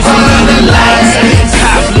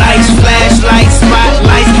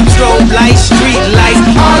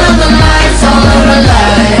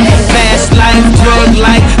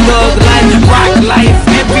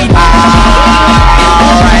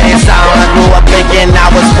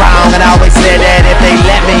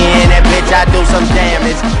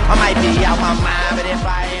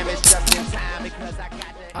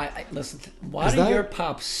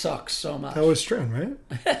pop sucks so much. That was Strand,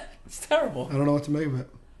 right? It's terrible. I don't know what to make of it.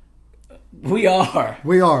 We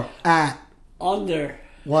are at under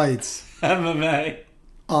Lights MMA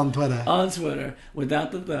on Twitter. on Twitter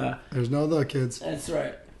without the. There's no the kids. That's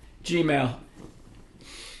right. Gmail.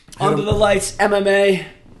 Under the Lights MMA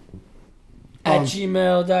at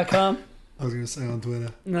gmail.com. I was going to say on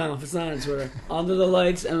Twitter. No, if it's not on Twitter. Under the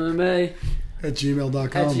Lights MMA At gmail.com.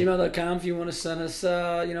 at gmail.com if you want to send us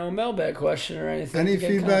a mailbag question or anything. Any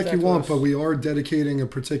get in feedback contact you with want, us. but we are dedicating a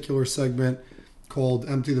particular segment called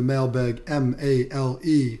Empty the Mailbag,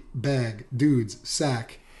 M-A-L-E, bag, dudes,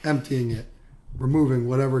 sack, emptying it, removing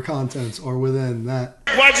whatever contents are within that.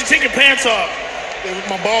 Why'd you take your pants off?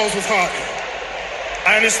 My balls was hot.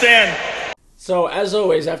 I understand. So, as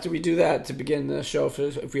always, after we do that, to begin the show,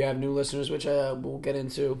 if we have new listeners, which we'll get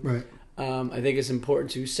into, Right. I think it's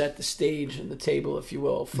important to set the stage and the table, if you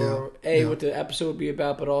will, for Yeah. what the episode would be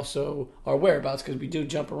about, but also our whereabouts, because we do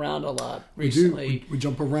jump around a lot recently. We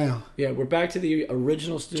jump around. Yeah, we're back to the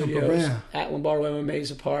original studios around. at Lombardo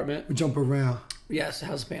MMA's apartment. We jump around. Yes,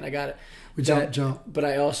 House of Pain, I got it. We jump. But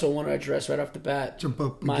I also want to address right off the bat Jump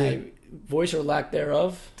up my again. voice or lack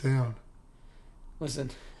thereof. Down.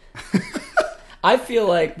 Listen. I feel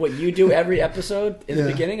like what you do every episode in the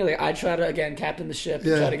Yeah. beginning, like I try to again captain the ship and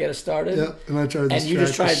Yeah. try to get us started. Yeah, and I try to And you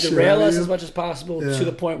just try distract to the shit derail out of us you. as much as possible Yeah. to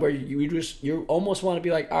the point where you almost want to be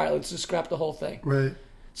like, all right, let's just scrap the whole thing. Right.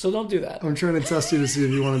 So don't do that. I'm trying to test you to see if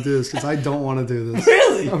you want to do this, because I don't want to do this.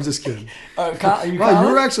 Really? I'm just kidding. Are you Wow, you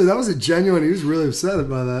Colin? were actually, that was a genuine, he was really upset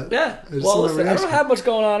by that. Yeah. I just Well, saw that listen, I reaction. don't have much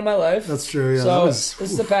going on in my life. That's true, yeah. So That was,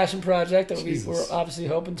 this is a passion project that we're Jesus. obviously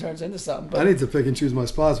hoping turns into something. I But need to pick and choose my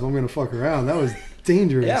spots if I'm going to fuck around. That was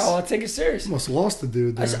dangerous. yeah, well, I'll take it serious. Almost lost the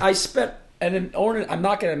dude there. I spent, and in order, I'm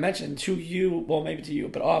not going to mention to you, well, maybe to you,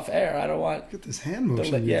 but off air, I don't want Get this hand the,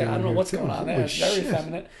 motion. you're yeah, I doing don't know here, what's too. going on there. Holy It's very shit.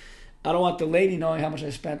 effeminate. I don't want the lady knowing how much I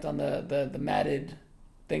spent on the matted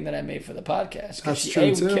thing that I made for the podcast. Because That's she true, A,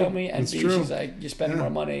 would too. kill me, and That's B, true. she's like, you're spending Yeah.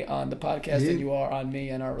 more money on the podcast Yeah. than you are on me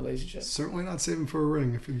and our relationship. Certainly not saving for a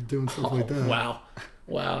ring if you're doing stuff like that.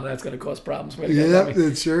 Wow, that's going to cause problems. Way to go, Yeah, Bobby.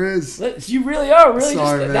 it sure is. You really are really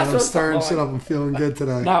Sorry, just, man. that's I'm what stirring talking shit about. up. I'm feeling good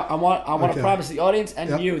today. Now, I want Okay. to promise the audience and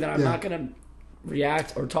Yep. you that I'm Yeah. not going to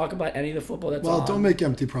react or talk about any of the football that's Well, on. don't make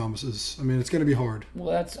empty promises. I mean, it's going to be hard.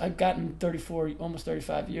 Well, I've gotten 34, almost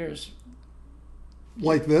 35 years.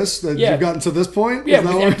 Like this, that Yeah. you've gotten to this point? Yeah, Is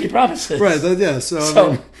that with what- empty promises. Right, yeah. So, I So,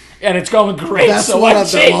 mean, and it's going great. that's so what why I'm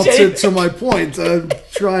change to anything? my point. I'm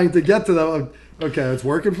trying to get to that. Okay, it's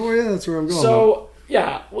working for you? That's where I'm going. So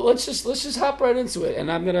yeah, well, let's just hop right into it, and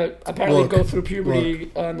I'm gonna apparently Look, go through puberty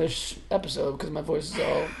on this episode because my voice is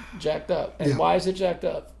all jacked up. And Yeah. why is it jacked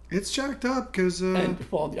up? It's jacked up because, And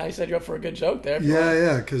well, I set you up for a good joke there.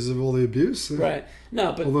 yeah, because of all the abuse. Right.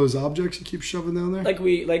 No, but All those objects you keep shoving down there. like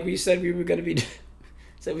we said we were gonna be.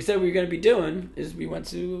 So we said we were going to be doing is we went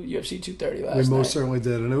to UFC 230 last We night. most certainly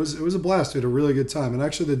did, and it was a blast. We had a really good time, and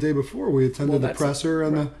actually the day before we attended the that's- presser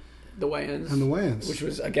and right. The weigh-ins. the weigh-ins. Which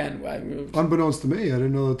was, again, Unbeknownst to me, I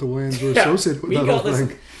didn't know that the weigh-ins were Yeah, associated with we that go, whole listen,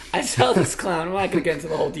 thing. I tell this clown, I'm not going to get into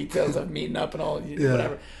the whole details of meeting up and all, Yeah.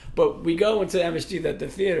 whatever. But we go into MSG, the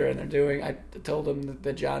theater, and they're doing, I told them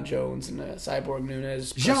that John Jones and Cyborg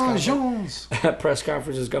Nunez press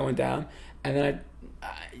conference is going down. And then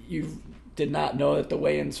you did not know that the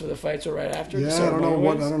weigh-ins for the fights were right after. Yeah, I don't know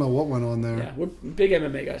what went on there. Yeah, we're big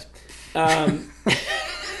MMA guys.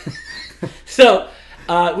 So,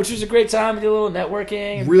 which was a great time. We did a little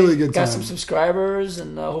networking. Really good Got time. some subscribers,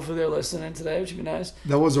 and hopefully they're listening today, which would be nice.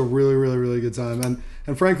 That was a really, really, really good time.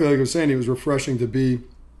 And frankly, like I was saying, it was refreshing to be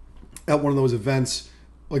at one of those events.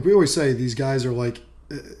 Like we always say, these guys are like,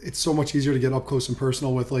 it's so much easier to get up close and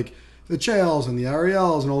personal with like the Chaels and the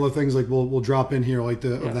Ariels and all the things like we'll drop in here like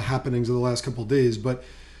of the happenings of the last couple of days. But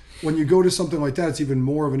when you go to something like that, it's even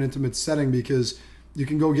more of an intimate setting because you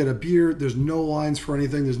can go get a beer. There's no lines for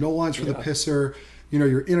anything. There's no lines for the pisser. You know,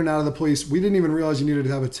 you're in and out of the place. We didn't even realize you needed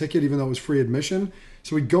to have a ticket, even though it was free admission.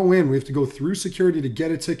 So we go in. We have to go through security to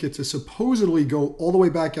get a ticket to supposedly go all the way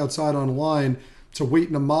back outside online to wait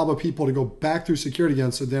in a mob of people to go back through security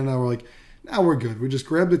again. So then we're like, now we're good. We just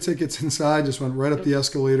grabbed the tickets inside, just went right up the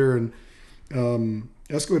escalator. And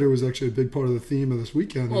escalator was actually a big part of the theme of this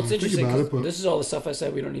weekend. Well, it's Think interesting about 'cause it, but this is all the stuff I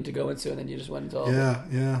said we don't need to go into, and then you just went into all of it.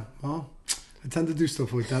 yeah. Well, I tend to do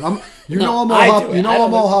stuff like that. No, I'm I all do hopped, it. I don't all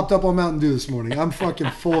listen. hopped up on Mountain Dew this morning. I'm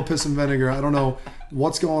fucking full of piss and vinegar. I don't know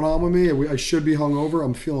what's going on with me. I should be hungover.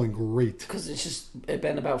 I'm feeling great. Because it's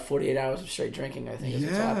been about 48 hours of straight drinking, I think, is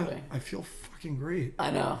what's Yeah, happening. I feel fucking great.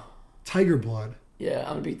 I know. Tiger blood. Yeah,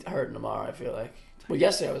 I'm going to be hurting tomorrow, I feel like. Well,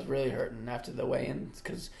 yesterday I was really hurting after the weigh-ins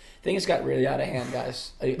because things got really out of hand,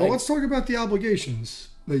 guys. Well, let's talk about the obligations.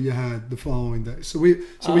 that you had the following day. So we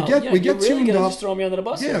get really tuned up. Just throw me under the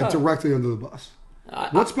bus. Yeah, directly under the bus.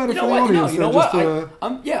 What's better for the what? audience than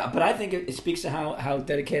just but I think it speaks to how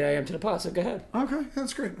dedicated I am to the pod. So go ahead. Okay,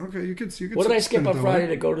 that's great. Okay, you could. What did I skip on Friday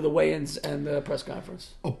to go to the weigh-ins and the press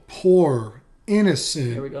conference? A poor,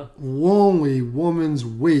 innocent, Here we go. lonely woman's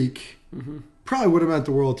wake. Mm-hmm. Probably would have meant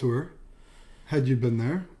the world tour had you been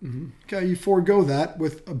there. Mm-hmm. Okay, you forego that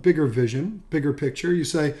with a bigger vision, bigger picture. You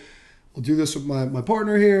say, "We'll do this with my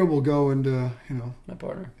partner here. We'll go and my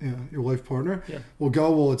partner, yeah, your life partner. Yeah, we'll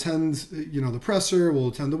go. We'll attend the presser. We'll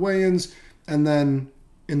attend the weigh-ins, and then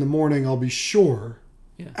in the morning I'll be sure,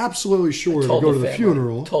 absolutely sure to go to the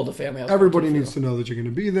funeral. Told the family. Everybody needs to know that you're going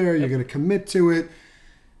to be there. You're going to commit to it.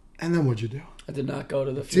 And then what'd you do? I did not go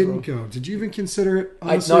to the funeral. Didn't go. Did you even consider it?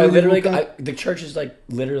 Honestly, I literally. The church is like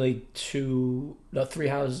literally 3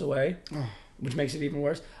 houses away, which makes it even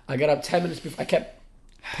worse. I got up 10 minutes before. I kept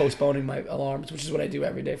postponing my alarms, which is what I do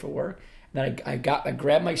every day for work. And then I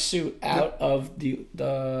grabbed my suit out of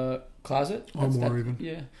the closet.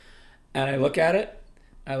 Yeah. And I look at it.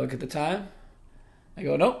 I look at the time. I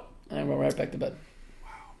go, nope. And I run right back to bed. Wow.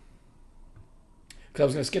 Because I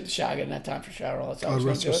was going to skip the shower. I got enough time for shower. All that stuff. God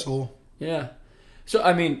rest your soul. Yeah. So,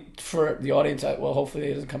 I mean, for the audience,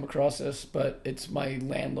 hopefully it doesn't come across this, but it's my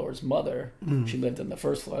landlord's mother. She lived on the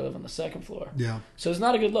first floor. I live on the second floor. Yeah. So it's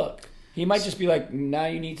not a good look. He might just be like, now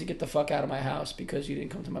you need to get the fuck out of my house because you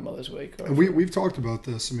didn't come to my mother's wake. And we've talked about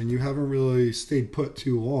this. I mean, you haven't really stayed put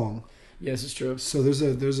too long. Yes, it's true. So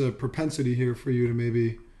there's a propensity here for you to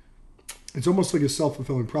maybe... It's almost like a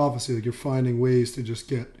self-fulfilling prophecy. Like you're finding ways to just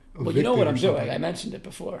get evicted. Well, you know what I'm doing. I mentioned it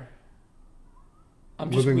before. I'm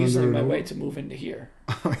just weaseling my way to move into here.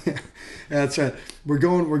 Oh, yeah, that's right. We're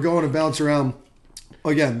going to bounce around.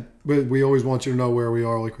 Again, but we always want you to know where we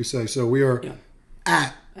are, like we say. So we are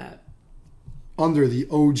at under the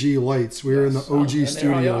OG lights. We're in the OG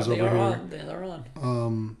studios over here. They're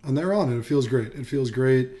on. And they're on, and it feels great. It feels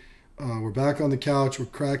great. We're back on the couch. We're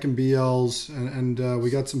cracking BLs, and we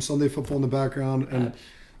got some Sunday football in the background. And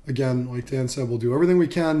again, like Dan said, we'll do everything we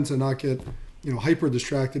can to not get hyper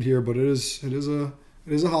distracted here. But it is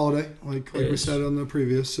a holiday, like we said on the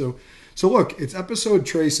previous. So look, it's episode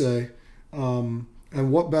Tracy, and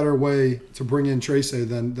what better way to bring in Tracy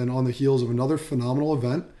than on the heels of another phenomenal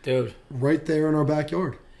event, dude, right there in our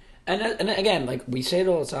backyard. And again, like we say it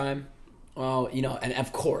all the time. Well, and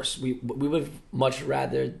of course, we would much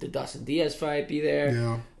rather the Dustin Diaz fight be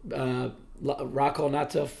there. Yeah. Rocco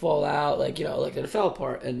not to fall out, like it fell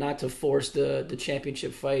apart, and not to force the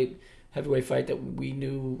championship fight, heavyweight fight that we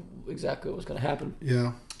knew exactly what was going to happen.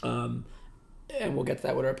 Yeah. And we'll get to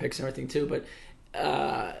that with our picks and everything too.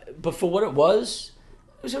 But for what it was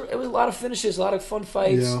a lot of finishes, a lot of fun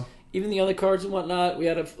fights. Yeah. Even the other cards and whatnot, we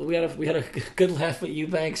had a good laugh with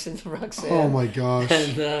Eubanks and Roxanne. Oh my gosh,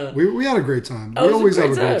 and, we had a great time. We always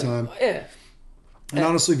have a great time. Yeah, and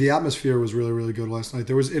honestly, the atmosphere was really, really good last night.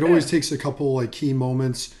 It always takes a couple like key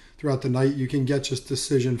moments throughout the night. You can get just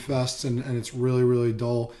decision fests, and it's really, really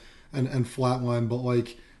dull and flatline. But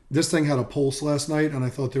like this thing had a pulse last night, and I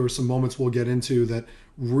thought there were some moments we'll get into that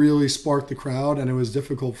really sparked the crowd, and it was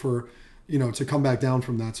difficult for to come back down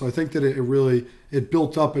from that. So I think that it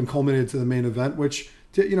built up and culminated to the main event, which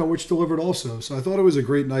delivered also. So I thought it was a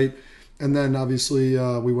great night. And then obviously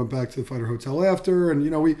we went back to the Fighter Hotel after, and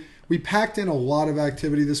we packed in a lot of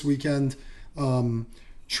activity this weekend,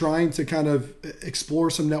 trying to kind of explore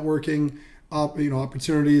some networking,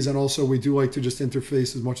 opportunities, and also we do like to just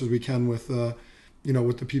interface as much as we can with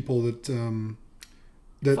with the people that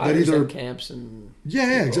either camps and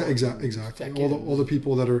exactly all the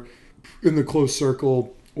people that are in the close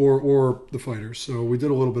circle or the fighters. So we did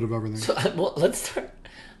a little bit of everything. So let's start.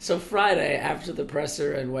 So Friday after the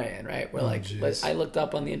presser and weigh-in, right? We're I looked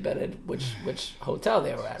up on the embedded which hotel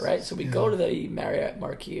they were at, right? So we go to the Marriott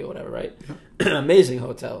Marquis or whatever, right? Yeah. Amazing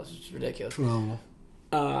hotel. It's ridiculous. Phenomenal.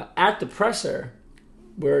 At the presser,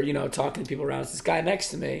 we're talking to people around. It's this guy next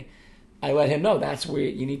to me. I let him know that's where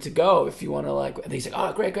you need to go if you want to and he's like,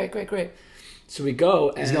 oh, great. So we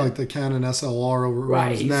go. And he's got like the Canon SLR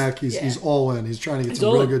around his neck. He's all in. He's trying to get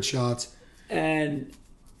some really good shots. And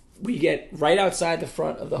we get right outside the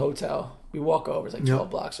front of the hotel. We walk over. It's like 12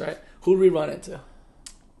 blocks, right? Who do we run into?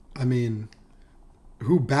 I mean,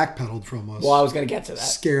 who backpedaled from us? Well, I was going to get to that.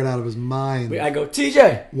 Scared out of his mind. I go,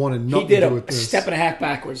 TJ. Wanted nothing to do with this. He did a step and a half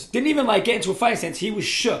backwards. Didn't even get into a fight stance. He was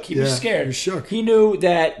shook. He was scared. He was shook. He knew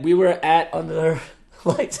that we were at Under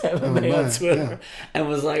Lights MMA on Twitter and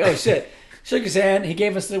was like, oh, shit. Shook his hand. He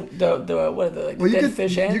gave us the dead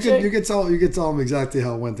fish handshake. You could tell him exactly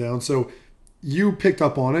how it went down. So you picked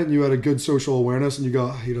up on it, and you had a good social awareness, and you go,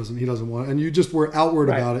 he doesn't want it. And you just were outward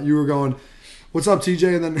about it. You were going, what's up,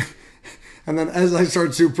 TJ? And then as I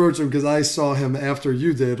started to approach him, because I saw him after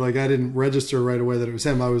you did, like I didn't register right away that it was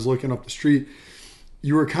him. I was looking up the street.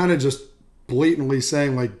 You were kind of just blatantly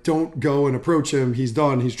saying, like, don't go and approach him. He's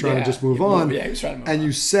done. He's trying to just move on. Yeah, he was trying to move and on.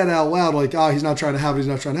 You said out loud, like, he's not trying to have it. He's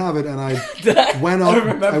not trying to have it. And I went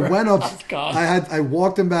up. I went up. I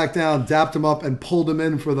walked him back down, dapped him up, and pulled him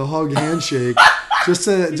in for the hug handshake, just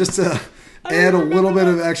to add a little bit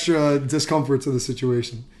of extra discomfort to the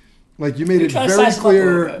situation. Like, you made it very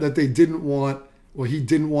clear that they didn't want, well, he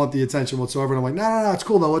didn't want the attention whatsoever. And I'm like, no, it's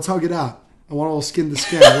cool, though. Let's hug it out. I want a little skin to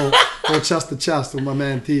skin, a little chest to chest with my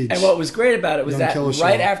man Tej. And what was great about it was that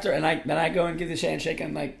right after, and I go and give the handshake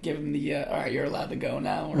and like give him the, all right, you're allowed to go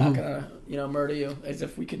now. We're not gonna, murder you, as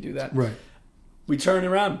if we could do that. Right. We turn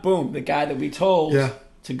around, boom, the guy that we told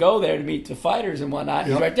to go there to meet the fighters and whatnot,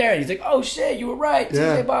 he's right there, and he's like, oh shit, you were right.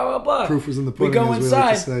 Yeah. Blah blah blah. Proof was in the pudding. We go inside.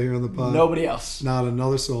 Like to say here on the pod. Nobody else. Not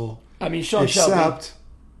another soul. I mean, Sean Shelby. Except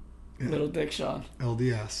Little Dick Sean.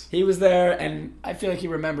 LDS. He was there, and I feel like he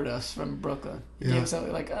remembered us from Brooklyn. He gave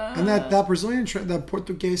something like, And that Brazilian, that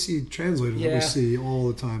Portuguese translator that we see all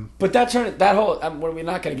the time. But that whole, we're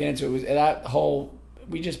not going to get into it, was that whole,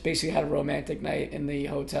 we just basically had a romantic night in the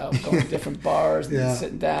hotel, going to different bars and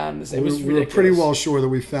sitting down. It was ridiculous. We were pretty well sure that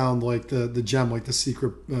we found like the gem, like the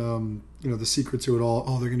secret, the secret to it all.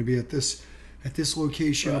 Oh, they're going to be at this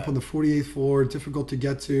location up on the 48th floor, difficult to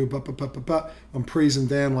get to. I'm praising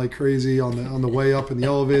Dan like crazy on the way up in the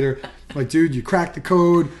elevator. I'm like, dude, you cracked the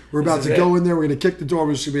code. We're about to go in there. We're going to kick the door.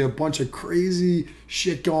 There's going to be a bunch of crazy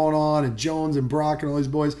shit going on, and Jones and Brock and all these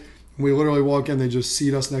boys. And we literally walk in. They just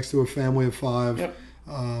seat us next to a family of 5. Yep.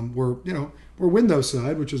 We're window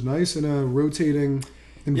side, which is nice in a rotating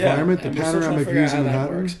environment. The panoramic views in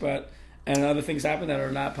Manhattan. And other things happen that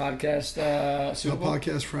are not podcast suitable. Not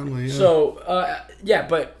podcast friendly, yeah. So,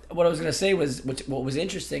 but what I was going to say was, what was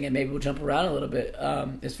interesting, and maybe we'll jump around a little bit,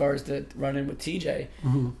 as far as the run-in with TJ.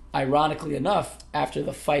 Mm-hmm. Ironically enough, after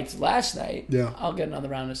the fights last night, I'll get another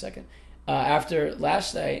round in a second. After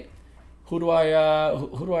last night, who do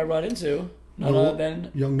I run into? None other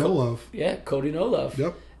than Young No Love. Yeah, Cody No Love.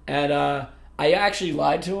 Yep. And I actually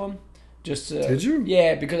lied to him. Did you?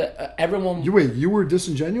 Yeah, because everyone... You were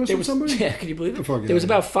disingenuous with somebody? Yeah, can you believe it? There was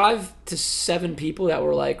about 5 to 7 people that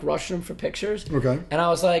were like rushing him for pictures. Okay. And I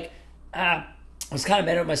was like, I was kind of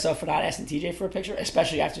mad at myself for not asking TJ for a picture,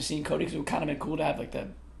 especially after seeing Cody, because it would kind of been cool to have like the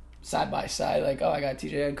side-by-side, like, oh, I got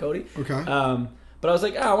TJ and Cody. Okay. But I was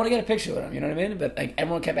like, I want to get a picture with him, you know what I mean? But like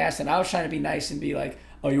everyone kept asking. I was trying to be nice and be like,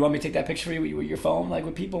 oh, you want me to take that picture for you with your phone, like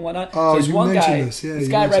with people and whatnot? Oh, so there's one guy, this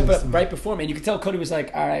guy right before me, and you could tell Cody was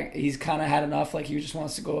like, all right, he's kind of had enough, like he just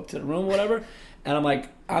wants to go up to the room or whatever. And I'm like,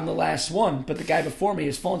 I'm the last one, but the guy before me,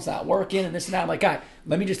 his phone's not working and this and that. I'm like, God,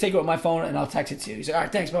 let me just take it with my phone and I'll text it to you. He's like, all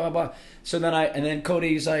right, thanks, blah, blah, blah. So then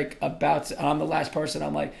Cody's like I'm the last person.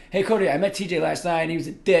 I'm like, hey, Cody, I met TJ last night and he was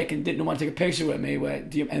a dick and didn't want to take a picture with me.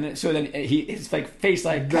 So then his like face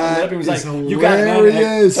like kind of lit up and was like, hilarious. You got it,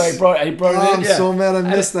 man. So he brought it in. I'm so mad I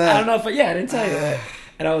missed that. I don't know if I didn't tell you that.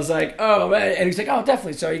 And I was like, oh man, and he's like, oh,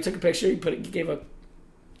 definitely. So he took a picture.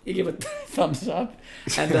 He gave a thumbs up,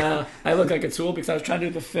 and I look like a tool because I was trying to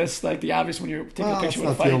do the fist, like the obvious when you're taking a picture with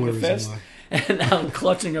a fighting the fist. And now I'm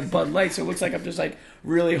clutching a Bud Light, so it looks like I'm just like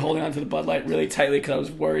really holding onto the Bud Light really tightly because I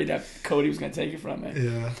was worried that Cody was going to take it from me.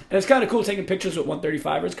 Yeah. And it's kind of cool taking pictures with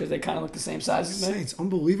 135ers because they kind of look the same size as me. It's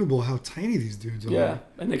unbelievable how tiny these dudes are. Yeah,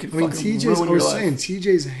 and they can fucking ruin your life. I was saying,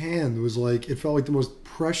 TJ's hand was like, it felt like the most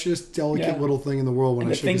precious, delicate little thing in the world when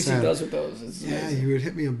I shook his hand. The things he does with those. Yeah, he would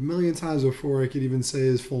hit me a million times before I could even say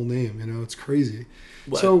his full name. It's crazy.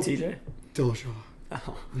 What, so, TJ? Dillashaw.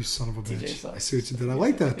 Oh, you son of a bitch. I see what you did. I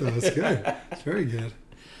like that, though. It's good. It's very good.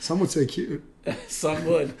 Some would say cute. Some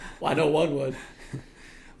would. Well, I know one would.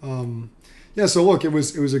 Yeah, so look, it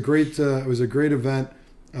was a great event.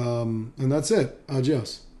 And that's it.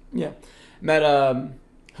 Adios. Yeah. Met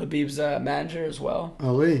Habib's manager as well.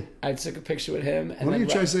 Ali. I took a picture with him. Why don't you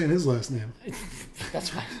try saying his last name?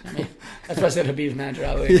 That's why. That's why I said Habib's manager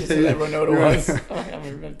Ali. Just so everyone know what it was. I'm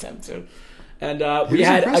going to attempt to. And we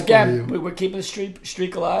had, again, we were keeping the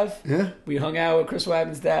streak alive. Yeah. We hung out with Chris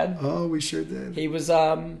Weidman's dad. Oh, we sure did. He was,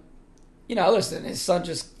 listen, his son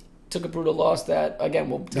just took a brutal loss that,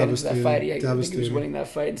 again, we'll get into that fight. I think he was winning that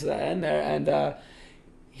fight into that end there. And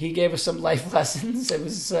he gave us some life lessons. It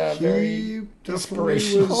was very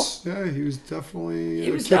inspirational. He was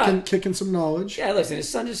definitely kicking some knowledge. Yeah, listen, his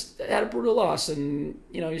son just had a brutal loss, and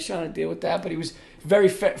he's trying to deal with that. But he was very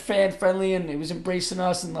fan friendly, and he was embracing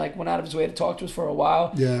us, and like went out of his way to talk to us for a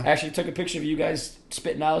while. Yeah, actually took a picture of you guys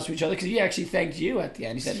spitting knowledge to each other because he actually thanked you at the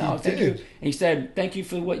end. He said, "No, thank you," and he said, "Thank you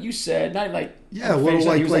for what you said." Not even like Yeah, a little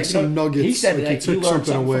like some nuggets. He said like that you learned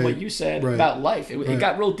something away. From what you said about life. It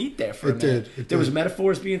got real deep there for a minute. There was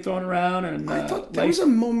metaphors being thrown around, and I thought there was a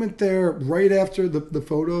moment there right after the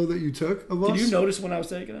photo that you took of us. Did you notice when I was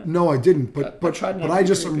taking it? No, I didn't. But I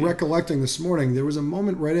just am recollecting this morning. There was a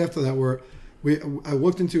moment right after that where I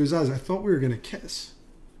looked into his eyes. I thought we were going to kiss.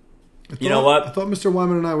 You know what? I thought Mr.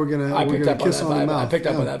 Wyman and I were going to kiss on the mouth. I picked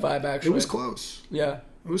up on that vibe. Actually, it was close. Yeah.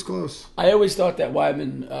 It was close. I always thought that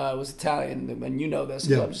Wyman was Italian, and you know this.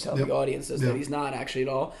 So I'm just telling the audience this, that he's not actually at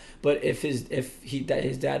all. But if his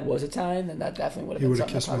dad was Italian, then that definitely would have been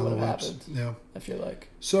something that probably would have happened. Yeah, I feel like.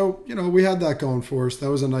 So we had that going for us.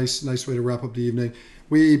 That was a nice way to wrap up the evening.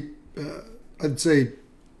 We, I'd say,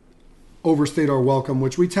 overstayed our welcome,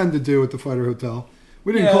 which we tend to do at the Fighter Hotel.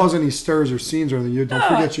 We didn't cause any stirs or scenes or anything. You don't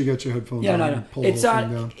forget you got your headphones on. No. It's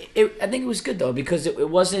on. I think it was good though because it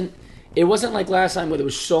wasn't. It wasn't like last time where there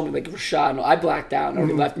was so many, like Rashad. I blacked out and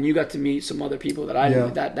already left, and you got to meet some other people that I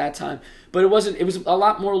didn't that time. But it wasn't. It was a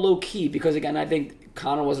lot more low key because again, I think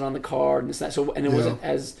Conor wasn't on the card and this and that. So and it wasn't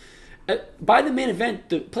as. By the main event,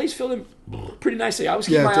 the place filled in pretty nicely. I was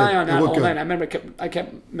keeping my eye on that all night. I remember I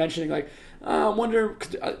kept mentioning like, I wonder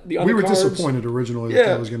the undercards. We were disappointed originally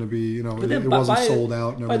that was going to be, it wasn't sold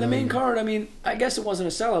out. And by the main card, I mean, I guess it wasn't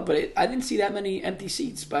a sellout, but I didn't see that many empty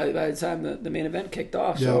seats by the time the main event kicked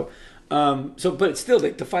off. Yeah. But it's still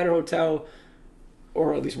like the Fighter Hotel,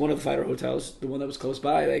 or at least one of the Fighter Hotels, the one that was close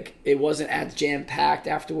by. Like it wasn't as jam packed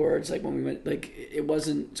afterwards. Like when we went, like it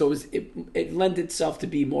wasn't. So it lent itself to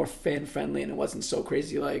be more fan friendly, and it wasn't so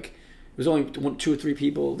crazy. Like it was only 2 or 3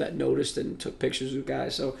 people that noticed and took pictures with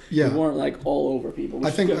guys. So we weren't like all over people.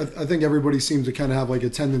 I think everybody seemed to kind of have like a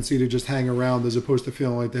tendency to just hang around as opposed to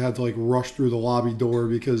feeling like they had to like rush through the lobby door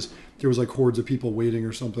because there was like hordes of people waiting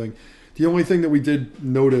or something. The only thing that we did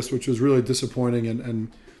notice, which was really disappointing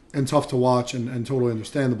and tough to watch and totally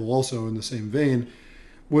understandable also in the same vein,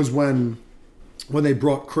 was when they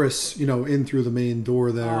brought Chris, in through the main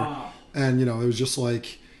door there. And, it was just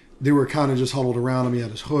like they were kind of just huddled around him. He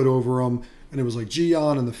had his hood over him. And it was like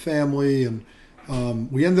Gian and the family. And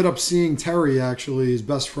we ended up seeing Terry, actually, his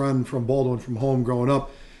best friend from Baldwin from home growing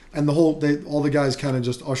up. And all the guys kind of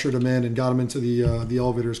just ushered him in and got him into the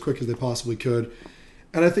elevator as quick as they possibly could.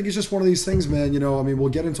 And I think it's just one of these things, man. We'll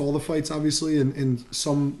get into all the fights, obviously, and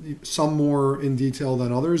some more in detail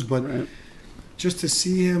than others. But just to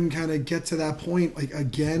see him kind of get to that point, like,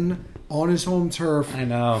 again, on his home turf. I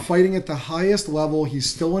know. Fighting at the highest level. He's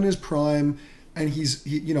still in his prime. And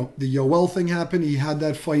the Yoel thing happened. He had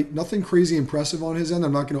that fight. Nothing crazy impressive on his end.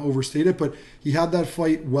 I'm not going to overstate it. But he had that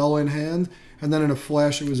fight well in hand. And then in a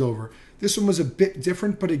flash, it was over. This one was a bit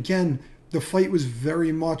different. But again, the fight was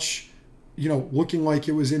very much... looking like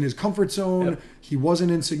it was in his comfort zone. Yep. He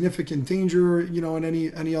wasn't in significant danger, in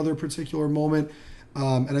any other particular moment.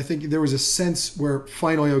 And I think there was a sense where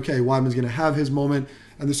finally, okay, Wyman's going to have his moment.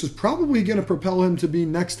 And this is probably going to propel him to be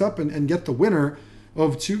next up and get the winner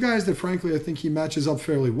of 2 guys that, frankly, I think he matches up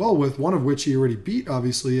fairly well with, one of which he already beat,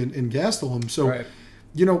 obviously, in Gastelum. So,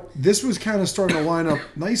 this was kind of starting to line up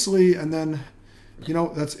nicely. And then,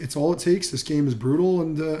 it's all it takes. This game is brutal.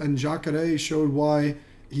 And Jacare showed why...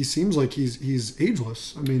 He seems like he's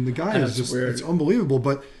ageless. I mean, the guy is just weird. It's unbelievable.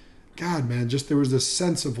 But God, man, just there was this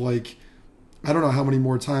sense of like, I don't know how many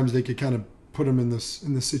more times they could kind of put him in this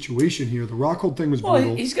situation here. The Rockhold thing was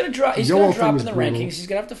brutal. He's gonna drop. He's gonna drop in the rankings. He's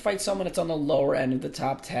gonna have to fight someone that's on the lower end of the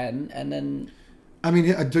top 10, and then. I mean,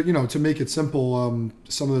 to make it simple,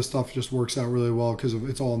 some of this stuff just works out really well because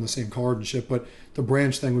it's all on the same card and shit. But the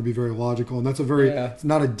Branch thing would be very logical, and that's it's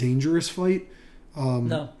not a dangerous fight.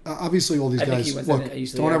 No. Obviously, all these guys,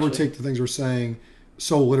 don't ever take the things we're saying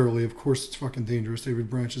so literally. Of course, it's fucking dangerous. David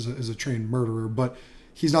Branch is a trained murderer, but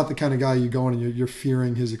he's not the kind of guy you go in and you're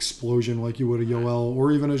fearing his explosion like you would a Yoel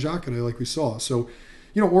or even a Jacare like we saw. So,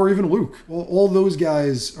 or even Luke. All those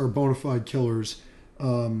guys are bona fide killers. I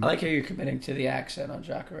like how you're committing to the accent on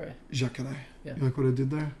Jacare. Jacare. Yeah. You like what I did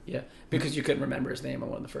there? Yeah, because you couldn't remember his name on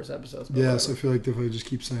one of the first episodes. Yes, I feel like if I just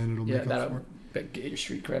keep saying it, it'll make up for it. Get your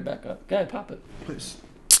street cred back up. Go ahead, pop it. Please.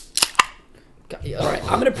 All right,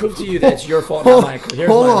 I'm going to prove to you that it's your fault, not mine. Here's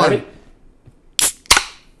hold on. Ready?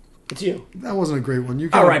 It's you. That wasn't a great one.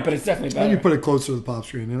 All right, but it's definitely better. You put it closer to the pop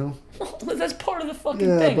screen, Well, that's part of the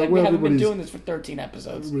fucking thing. Like, we haven't been doing this for 13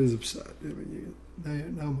 episodes. Everybody's upset.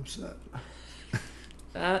 Now I'm upset.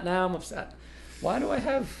 Now I'm upset. Why do I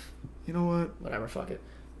have... You know what? Whatever, fuck it.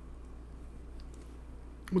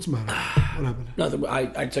 What's the matter? What happened? Nothing.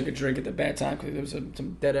 I took a drink at the bad time because there was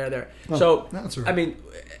some dead air there. Oh, so that's all right. I mean,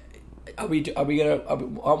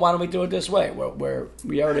 why don't we do it this way? Where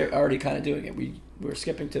we already kind of doing it. We're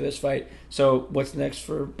skipping to this fight. So what's next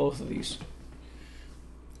for both of these?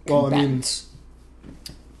 Well, combatants?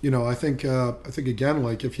 I think again,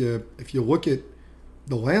 like if you look at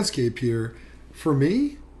the landscape here, for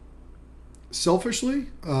me, selfishly,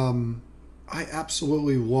 I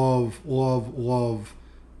absolutely love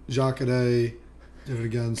Jacare. Did it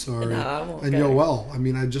again, sorry. And Yoel. I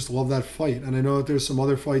mean, I just love that fight. And I know that there's some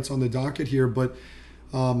other fights on the docket here, but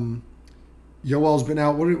Yoel's been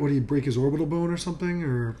out. What did he break his orbital bone or something?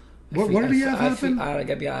 Or what did he have happen? I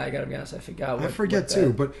gotta be honest, I forgot. I forget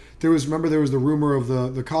too. But there was the rumor of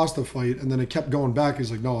the Costa fight, and then it kept going back.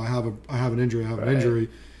 He's like, no, I have an injury. An injury.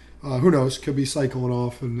 Who knows? Could be cycling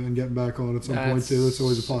off and getting back on at some point too. That's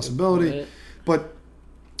always a possibility. But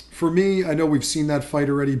for me, I know we've seen that fight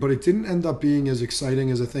already, but it didn't end up being as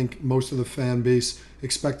exciting as I think most of the fan base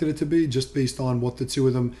expected it to be, just based on what the two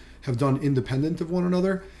of them have done independent of one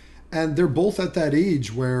another. And they're both at that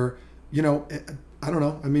age where, I don't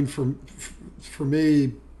know. I mean, for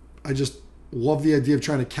me, I just love the idea of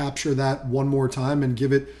trying to capture that one more time and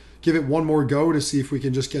give it one more go to see if we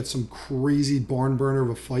can just get some crazy barn burner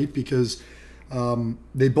of a fight, because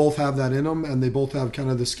they both have that in them, and they both have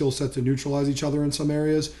kind of the skill set to neutralize each other in some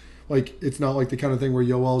areas. Like, it's not like the kind of thing where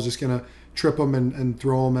Yoel's just going to trip him and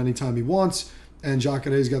throw him anytime he wants. And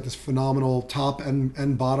Jacare's got this phenomenal top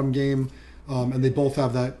and bottom game. And they both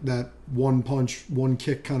have that one punch, one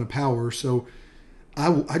kick kind of power. So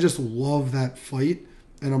I just love that fight.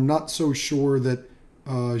 And I'm not so sure that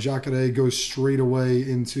Jacare goes straight away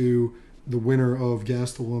into the winner of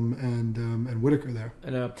Gastelum and Whitaker there.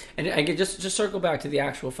 I know. And I can just circle back to the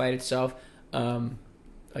actual fight itself.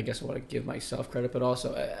 I guess I want to give myself credit, but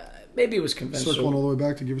also maybe it was conventional. Circling all the way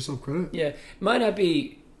back to give yourself credit? Yeah. It might not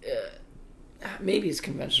be... maybe it's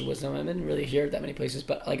conventional wisdom. I didn't really hear it that many places.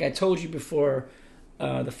 But like I told you before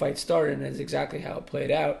the fight started, and it's exactly how it played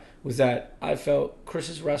out, was that I felt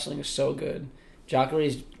Chris's wrestling is so good.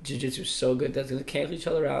 Jacare's jiu-jitsu is so good that's going to cancel each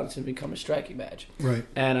other out. It's going to become a striking match. Right.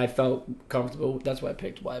 And I felt comfortable. That's why I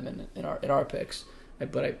picked Weidman in our picks.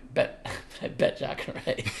 But I bet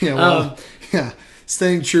Jacare. Yeah, well,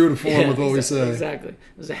 staying true to form with what we say. Exactly.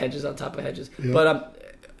 There's the hedges on top of hedges. Yep.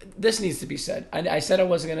 But this needs to be said. I said I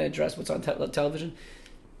wasn't going to address what's on television.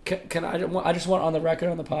 Can I just want on the record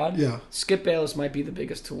on the pod? Yeah. Skip Bayless might be the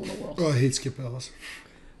biggest tool in the world. Oh, I hate Skip Bayless.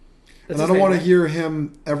 And I don't want to hear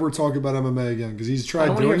him ever talk about MMA again, because he's tried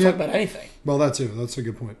doing it. I don't want to hear him talk about anything. Well, that too. That's a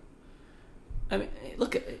good point. I mean,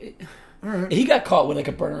 look at all right. He got caught with like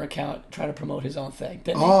a burner account trying to promote his own thing,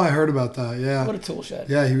 didn't he? I heard about that. Yeah. What a tool shed.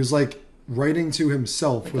 Yeah, he was like writing to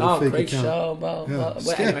himself with a fake great account. Show, blah, yeah. blah.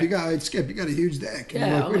 Skip, anyway. you got a huge deck. And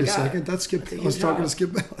yeah, I'm like, wait a second, that's Skip. I was talking to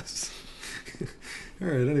Skip Bayless. All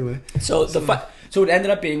right. Anyway. So it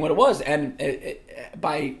ended up being what it was, and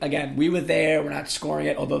we were there. We're not scoring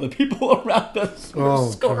it, although the people around us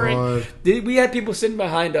were scoring. God. We had people sitting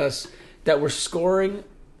behind us that were scoring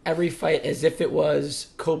every fight as if it was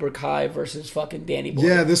Cobra Kai versus fucking Danny Boy.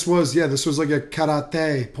 Yeah, this was like a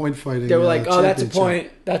karate point fighting. They were like, "Oh, that's a point.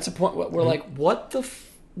 That's a point." We're like, "What the?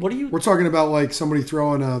 What are you?" We're talking about like somebody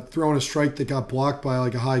throwing a strike that got blocked by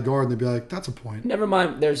like a high guard, and they'd be like, "That's a point." Never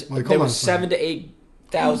mind. There was 7,000 to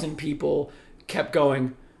 8,000 people kept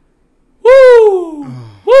going, "Woo,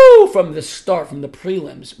 woo!" from the start, from the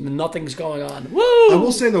prelims. Nothing's going on. Woo! I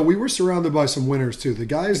will say though, we were surrounded by some winners too. The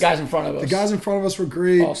guys in front of us. The guys in front of us were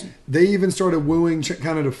great. Awesome. They even started wooing,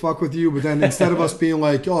 kind of to fuck with you. But then instead of us being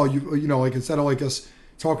like, "Oh, like instead of like us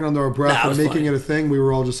talking under our breath and making it a thing," we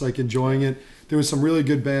were all just like enjoying it. There was some really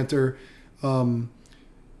good banter.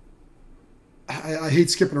 I hate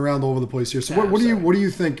skipping around all over the place here. So what do you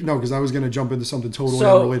think? No, because I was going to jump into something totally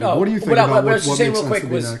unrelated. What do you think about what makes sense to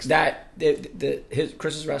be next? That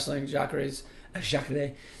Chris's wrestling, Jacare,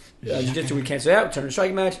 jiu-jitsu we canceled out, turned a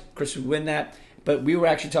striking match. Chris would win that. But we were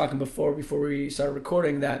actually talking before we started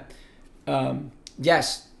recording that,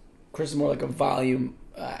 yes, Chris is more like a volume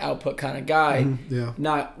output kind of guy. Mm-hmm. Yeah.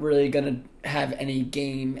 Not really going to have any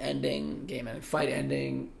game-ending,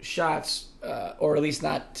 fight-ending shots, or at least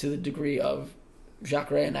not to the degree of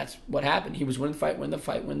Jacare, and that's what happened. He was win the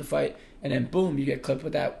fight, and then boom, you get clipped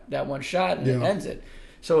with that one shot, and it ends it.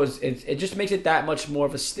 So it just makes it that much more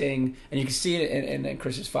of a sting, and you can see it in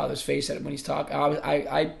Chris's father's face when he's talking.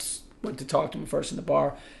 I went to talk to him first in the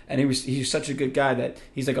bar, and he's such a good guy that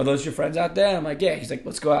he's like, "Oh, those your friends out there?" I'm like, "Yeah." He's like,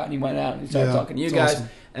 "Let's go out," and he went out and he started talking to you guys, awesome.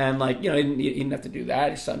 And like he didn't have to do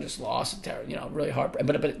that. His son just lost, really heartbreaking.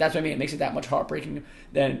 But that's what I mean. It makes it that much heartbreaking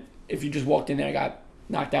than if you just walked in there and got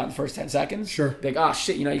knocked out in the first 10 seconds. Sure. Like, oh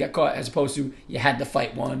shit, you got caught, as opposed to you had the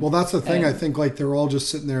fight won. Well, that's the thing. I think like they're all just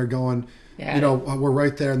sitting there going, we're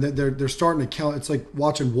right there, and they're starting to count. It's like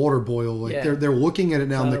watching water boil. Like they're looking at it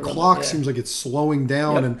now, and the clock seems like it's slowing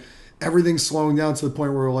down, and everything's slowing down to the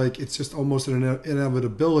point where like it's just almost an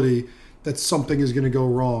inevitability that something is going to go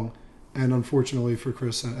wrong. And unfortunately for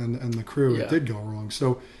Chris and the crew, Yeah. it did go wrong.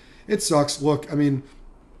 So it sucks. Look, I mean,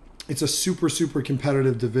 it's a super, super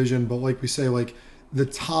competitive division, but like we say, like the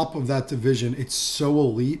top of that division, it's so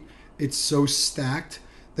elite, it's so stacked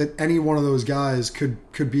that any one of those guys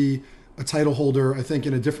could be a title holder. I think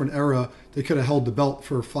in a different era, they could have held the belt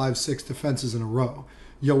for 5-6 defenses in a row.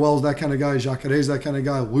 Yoel's that kind of guy. Jacare's that kind of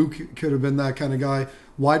guy. Luke could have been that kind of guy.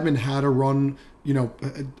 Weidman had a run,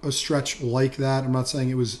 a stretch like that. I'm not saying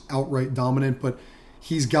it was outright dominant, but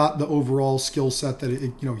he's got the overall skill set that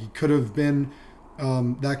he could have been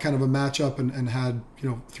that kind of a matchup and had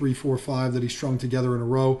 3, 4, 5 that he strung together in a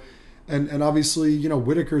row. And obviously,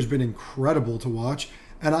 Whitaker's been incredible to watch.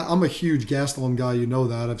 And I'm a huge Gastelum guy. You know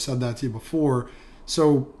that. I've said that to you before.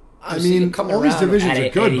 So, I mean, all these divisions are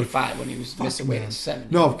good. 85 when he was missing weight at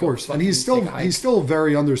 70. No, of course. And he's still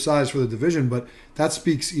very undersized for the division, but that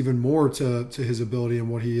speaks even more to his ability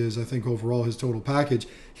and what he is, I think, overall, his total package.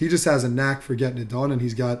 He just has a knack for getting it done, and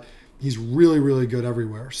he's really, really good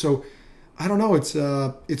everywhere. So, I don't know.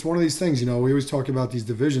 It's one of these things, we always talk about these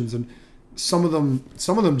divisions, and some of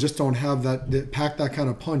them just don't have that pack that kind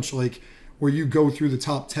of punch, like where you go through the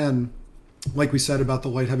top 10, like we said about the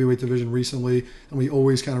light heavyweight division recently, and we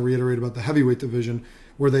always kind of reiterate about the heavyweight division,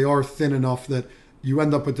 where they are thin enough that you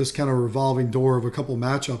end up with this kind of revolving door of a couple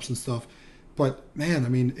matchups and stuff. But man, I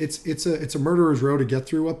mean, it's a murderer's row to get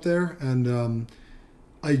through up there, and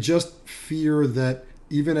I just fear that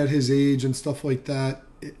even at his age and stuff like that,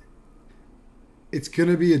 it's going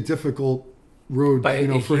to be a difficult road,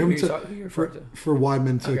 for him for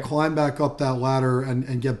Weidman to climb back up that ladder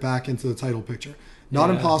and get back into the title picture. Not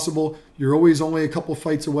impossible. You're always only a couple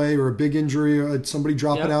fights away, or a big injury, or somebody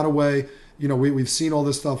dropping out away. We've seen all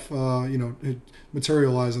this stuff,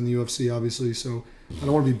 materialize in the UFC, obviously. So I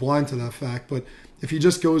don't want to be blind to that fact. But if he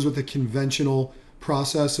just goes with the conventional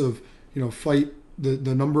process of, fight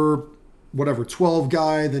the number 12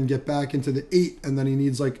 guy, then get back into the 8, and then he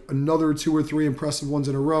needs like another 2 or 3 impressive ones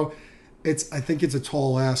in a row. I think it's a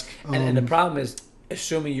tall ask. And the problem is,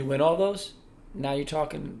 assuming you win all those, now you're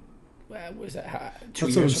talking. Was that 2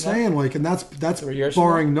 years? That's what I'm saying. Like, and that's 3 years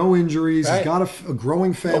barring no injuries. Right. He's got a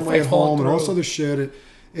growing family at home and all this other shit.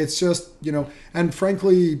 It's just and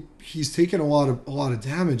frankly, he's taken a lot of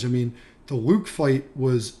damage. I mean, the Luke fight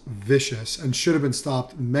was vicious and should have been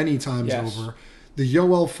stopped many times over. The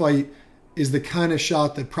Yoel fight is the kind of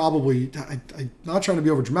shot that probably, I'm not trying to be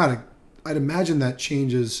over dramatic, I'd imagine that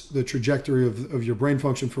changes the trajectory of your brain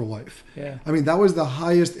function for life. Yeah. I mean, that was the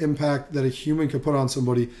highest impact that a human could put on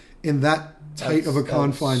somebody in that tight of a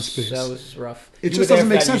confined space. That was rough. It just doesn't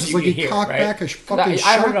make sense. It's like he cocked back a fucking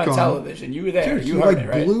shotgun. I heard it on television. You were there. Dude, you heard it,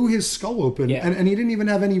 right? Blew his skull open, and he didn't even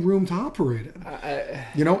have any room to operate it.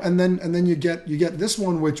 And then you get this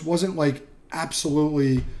one, which wasn't like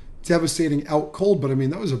absolutely devastating out cold, but I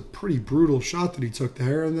mean that was a pretty brutal shot that he took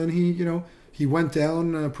there, and then he went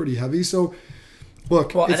down pretty heavy. So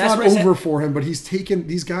look, it's not over for him, but he's taken.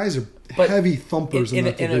 These guys are heavy thumpers in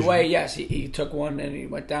that division. In a way, yes, he took one and he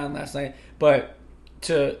went down last night. But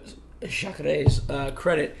to Jacare's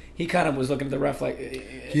credit, he kind of was looking at the ref like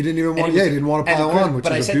he didn't even want. He didn't want to pile on, which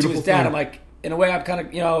is a beautiful thing. But I said to his dad, I'm like, in a way, I'm kind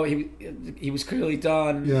of he was clearly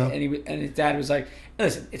done. Yeah. And his dad was like,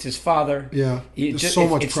 listen, it's his father. Yeah. There's so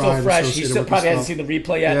much pride. Still fresh. He still probably hasn't seen the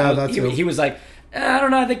replay yet. Yeah, he was like, I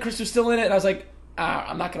don't know. I think Chris was still in it. And I was like,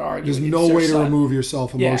 I'm not going to argue. There's no way to remove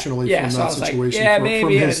yourself emotionally from that situation. Like,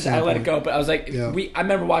 maybe. From his I let it go. But I was like, I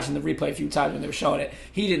remember watching the replay a few times when they were showing it.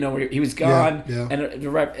 He didn't know where he was gone. Yeah. And the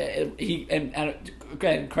ref, and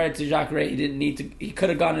again, credit to Jacare. He didn't need to. He could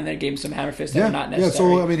have gone in there, gave him some hammer fists that were not necessary.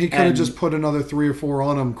 Yeah. So I mean, he could have just put another 3 or 4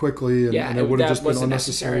 on him quickly, and it would have just been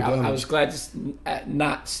unnecessary damage. I was glad to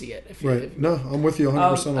not see it. No, I'm with you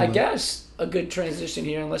 100% on that. I guess a good transition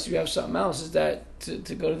here, unless you have something else, is that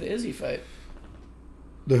to go to the Izzy fight.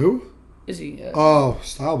 The who? Izzy.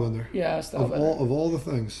 Stylebender. Yeah, Stylebender. Of all the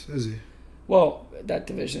things, Izzy. Well, that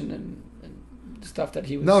division and stuff that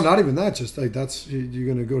he was. No, not even that. Just like that's you're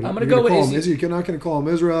going to go to. I'm going to go with Izzy. You're not going to call him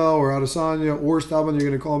Israel or Adesanya or Stylebender. You're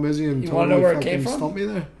going to call him Izzy and totally know where it came from? Stump me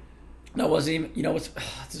there. No, it wasn't even. You know what's?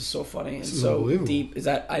 This is so funny and so deep. Is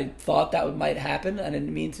that I thought that might happen. I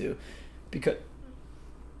didn't mean to, because.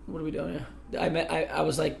 What are we doing here? I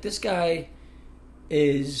was like, this guy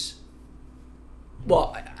is.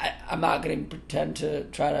 Well, I'm not going to pretend to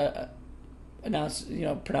try to pronounce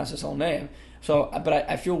his whole name. So, but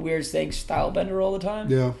I feel weird saying Stylebender all the time.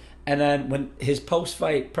 Yeah. And then when his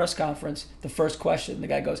post-fight press conference, the first question, the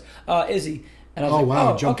guy goes, Izzy. And I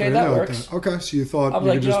was like, okay, that works. Okay, so you thought... I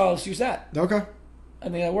was like, let's use that. Okay. I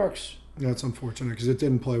think that works. Yeah, it's unfortunate because it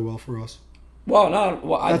didn't play well for us. Well, no.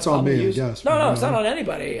 Well, that's on me, I guess. No, it's not on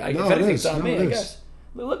anybody. If anything, it's on me, I guess.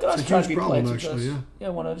 Look at us trying to be polite to each other. Yeah,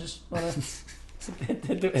 want to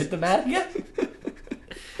hit the mat again?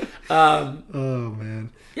 Oh man.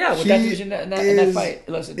 Yeah, with that division in that fight,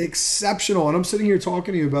 listen, exceptional. And I'm sitting here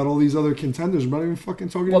talking to you about all these other contenders. I'm not even fucking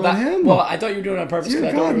talking about him. Well, I thought you were doing it on purpose.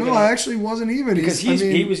 Dear God, no, I actually wasn't even. Because in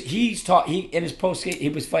his post he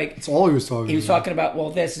was fighting. That's all he was talking. He was talking about, well,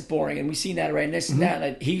 this is boring, and we've seen that, right? And this and that.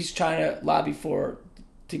 And he's trying to lobby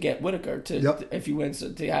to get Whitaker if he wins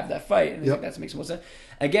to have that fight, and I think that makes more sense.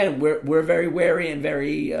 Again, we're very wary and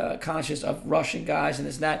very conscious of rushing guys and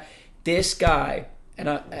this and that. This guy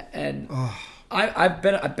I've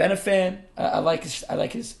been a fan. I like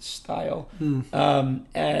his style,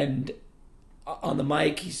 and on the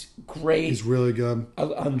mic he's great. He's really good.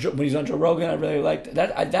 When he's on Joe Rogan, I really liked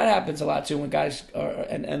that. That happens a lot too when guys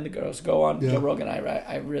and the girls go on Joe Rogan.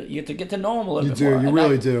 I really you get to know him a little bit more. You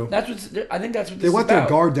really do. That's what I think. That's what they let their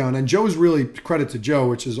guard down, and Joe's really credit to Joe,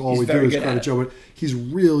 which is all we do is credit Joe. But he's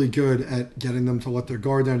really good at getting them to let their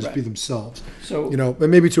guard down and just be themselves. So but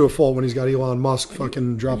maybe to a fault when he's got Elon Musk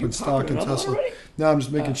fucking dropping stock in Tesla. No, I'm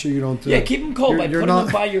just making sure you don't. Keep him cold by putting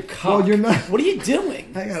him by your cock. Well, you're not. What are you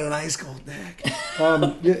doing? I got an ice cold neck.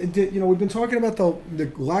 We've been talking about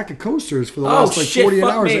the lack of coasters for the last 48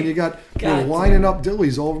 hours, and you got lining up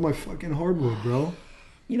dillies all over my fucking hardwood, bro.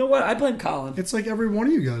 You know what? I blame Colin. It's like every one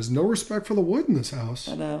of you guys. No respect for the wood in this house.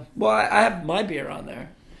 I know. Well, I have my beer on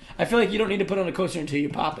there. I feel like you don't need to put on a coaster until you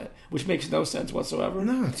pop it, which makes no sense whatsoever.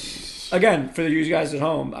 No. Again, for you guys at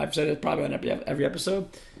home, I've said it probably on every episode.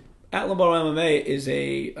 At Lombardo MMA is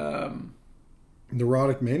a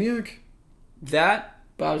neurotic maniac. That,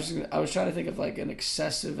 but I was trying to think of like an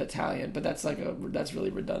excessive Italian, but that's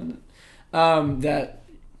really redundant. That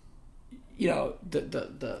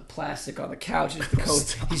the plastic on the couch is the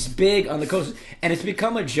coast. He's big on the coast, and it's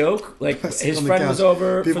become a joke. Like his friend was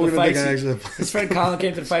over for the fights. His friend Colin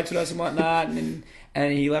came to the fights with us and whatnot, and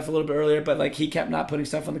he left a little bit earlier, but like he kept not putting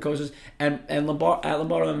stuff on the coasters. And Lombardo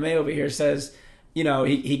MMA over here says,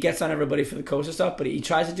 he gets on everybody for the coaster stuff, but he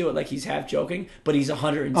tries to do it like he's half joking, but he's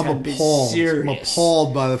 110% serious. I'm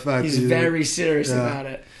appalled by the fact he's very serious about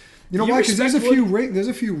it. You know why? Because there's a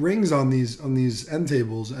few rings on these end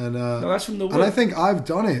tables, and that's from the wood. And I think I've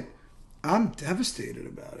done it. I'm devastated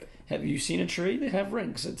about it. Have you seen a tree? They have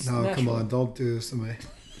rings. It's natural. Come on, don't do this to me.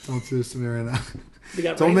 Don't do this to me right now.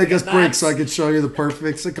 Don't make us break so I can show you the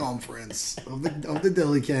perfect circumference of the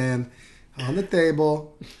dilly can on the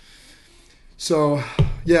table. So,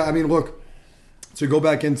 yeah, I mean, look, to go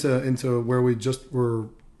back into where we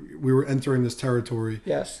were entering this territory.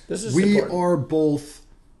 Yes, this is we important. are both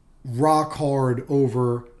rock hard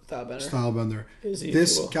over Stylebender.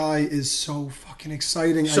 This guy is so fucking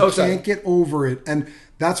exciting. I can't get over it. And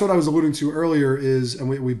that's what I was alluding to earlier and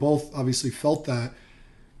we both obviously felt that.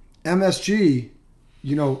 MSG,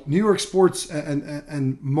 New York sports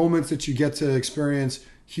and moments that you get to experience,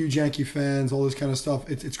 huge Yankee fans, all this kind of stuff,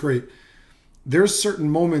 it's great. There's certain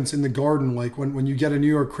moments in the Garden, like when you get a New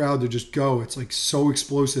York crowd to just go, it's like so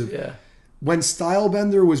explosive. Yeah. When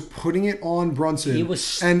Stylebender was putting it on Brunson, he was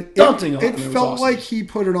stunting on him. It felt like he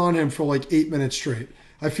put it on him for like 8 minutes straight.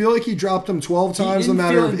 I feel like he dropped him 12 times in a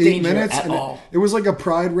matter of 8 minutes. And it was like a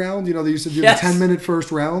pride round. They used to do the 10-minute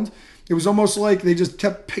first round. It was almost like they just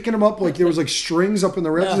kept picking him up, like there was like strings up in the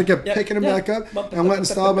rails. They kept picking him back up and letting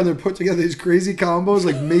Stylebender put together these crazy combos,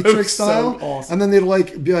 like Matrix style. So awesome. And then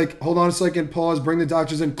they'd be like, hold on a second, pause, bring the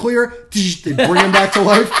doctors in, clear. They bring him back to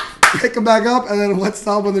life, pick him back up, and then let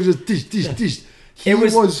Stylebender just He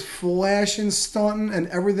was flashing, stunting, and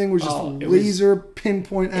everything was just laser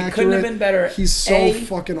pinpoint accurate. It couldn't have been better. He's so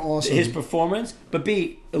fucking awesome. His performance, but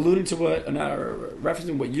B, alluding to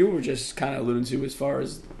referencing what you were just kind of alluding to as far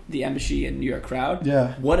as the MSG and New York crowd.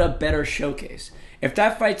 Yeah. What a better showcase. If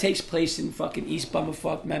that fight takes place in fucking East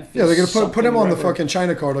Bummerfuck, Memphis. Yeah, they're going to put him on the fucking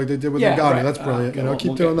China card like they did with Ngannou. Right. That's brilliant.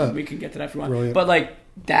 Keep doing that. We can get to that if you want. Brilliant. But like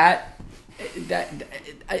that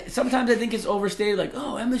sometimes I think it's overstated. Like,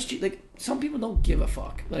 MSG. Like, some people don't give a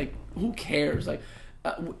fuck. Like, who cares? Like,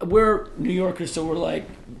 we're New Yorkers, so we're like,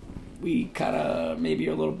 we kind of maybe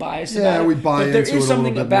are a little biased about it. Yeah, we buy into it a little bit more. But there is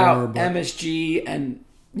something about MSG and,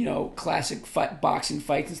 classic boxing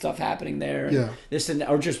fights and stuff happening there. And this and that,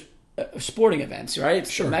 or just sporting events, right?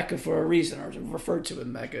 It's the Mecca for a reason, or referred to as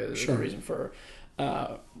Mecca as a reason for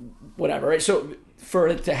whatever, right? So for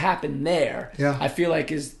it to happen there, I feel like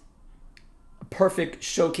is a perfect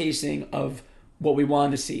showcasing of what we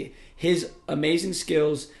wanted to see. His amazing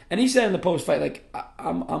skills, and he said in the post fight, like, I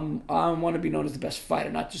want to be known as the best fighter,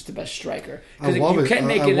 not just the best striker. Because you can't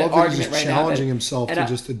make an argument right now. Challenging himself to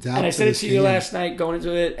just adapt. And I said it to you last night, going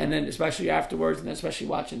into it, and then especially afterwards, and then especially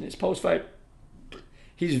watching his post fight.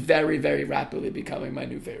 he's very, very rapidly becoming my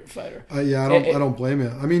new favorite fighter. I don't blame you.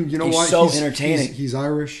 I mean, you know he's what? So entertaining. He's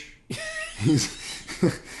Irish. He's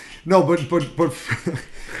no, but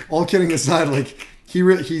all kidding aside, like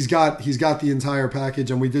he's got the entire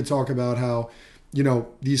package, and we did talk about how, you know,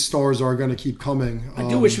 these stars are going to keep coming. I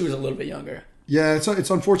do wish he was a little bit younger. Yeah, it's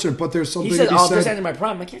unfortunate, but there's something. He said, to be said. This ended my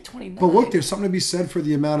prime. I'm like, you're 29. But look, there's something to be said for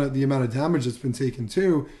the amount of damage that's been taken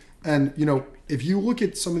too. And you know, if you look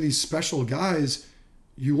at some of these special guys,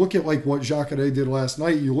 you look at like what Jacare did last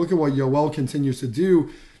night. You look at what Yoel continues to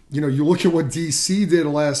do. You know, you look at what DC did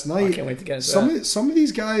last night. I can't wait to get into that. Some of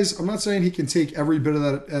these guys, I'm not saying he can take every bit of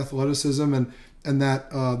that athleticism and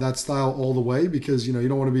that style all the way, because you know you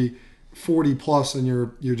don't want to be 40 plus and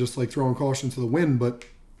you're just like throwing caution to the wind, but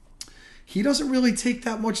he doesn't really take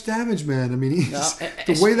that much damage, man. I mean,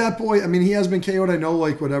 the way that boy, I mean, he has been KO'd, I know,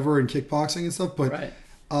 like whatever in kickboxing and stuff, but right.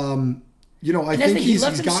 You know, I think he's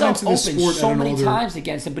gotten into this sport so many times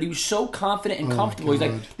against him, but he was so confident and comfortable. God.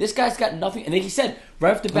 He's like, this guy's got nothing. And then he said,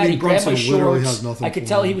 right off the bat, he grabbed my shorts. I could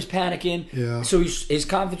tell he was panicking. Yeah. So his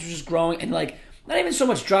confidence was just growing. And like, not even so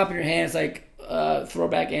much dropping your hands, like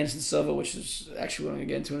throwback Anderson Silva, which is actually what I'm going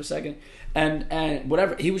to get into in a second. And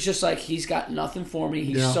whatever. He was just like, he's got nothing for me.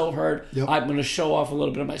 He's so hurt. Yep. I'm going to show off a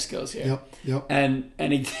little bit of my skills here. Yep. And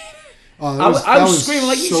he... I was screaming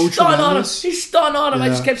like, so he's stunned on him. tremendous. He's stunned on him. Yeah. I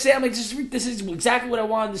just kept saying, I'm like, this is exactly what I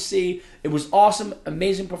wanted to see. It was awesome,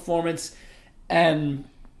 amazing performance, and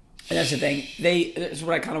that's the thing. This is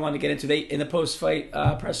what I kind of wanted to get into. They in the post-fight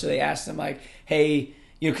presser, they asked him like, hey,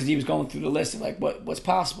 you know, because he was going through the list of like what's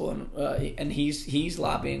possible, and he's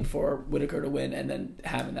lobbying for Whitaker to win and then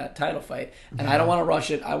having that title fight. And I don't want to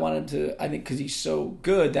rush it. I want him to. I think because he's so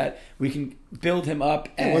good that we can build him up.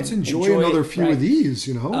 And let's enjoy another few of these.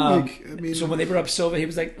 You know, I mean, so when they brought up Silva, he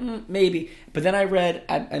was like, maybe. But then I read.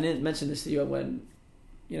 I didn't mention this to you when,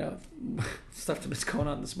 you know, stuff that's going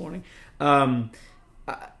on this morning. I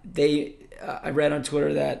read on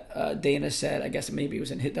Twitter that Dana said, I guess maybe it was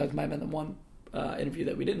that might have been the one interview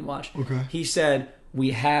that we didn't watch. Okay. He said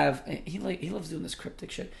we have. He loves doing this cryptic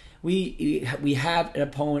shit. We have an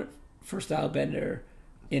opponent for Stylebender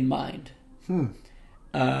in mind. And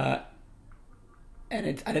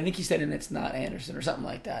I think he said, and it's not Anderson or something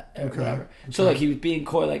like that, or whatever. Okay. So like he was being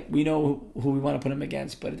coy, like we know who we want to put him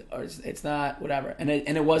against, but it's not whatever. And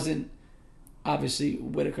it wasn't obviously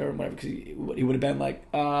Whitaker or whatever, because he would have been like,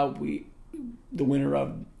 the winner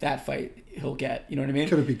of that fight he'll get. You know what I mean?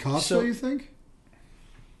 Could it be Costa? You think?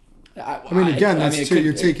 I mean, again,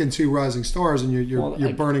 you're taking two rising stars and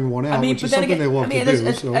you're burning one out, which is something they love to do.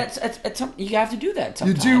 You have to do that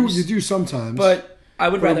sometimes. You do sometimes. But I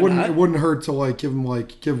would rather not. It wouldn't hurt to give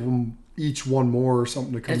them each one more or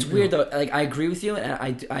something to come. It's weird though. Like I agree with you,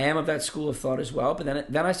 and I am of that school of thought as well. But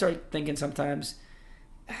then I start thinking sometimes,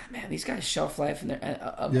 man, these guys' shelf life and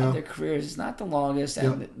their careers is not the longest.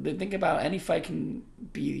 And they think about any fight can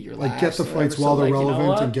be your last. Get the fights while they're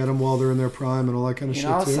relevant and get them while they're in their prime and all that kind of shit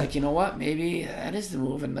too. It's like, you know what? Maybe that is the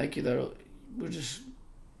move, and we're just.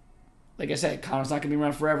 Like I said, Conor's not going to be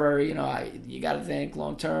around forever. You know, you got to think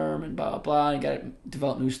long term and blah, blah, blah. You got to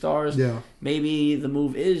develop new stars. Yeah. Maybe the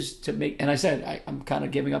move is to make... And I said, I'm kind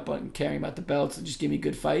of giving up on caring about the belts and just give me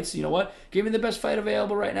good fights. You know what? Give me the best fight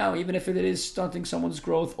available right now, even if it is stunting someone's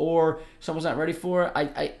growth or someone's not ready for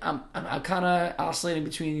it. I'm kind of oscillating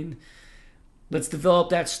between... Let's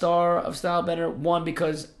develop that star of Stylebender. One,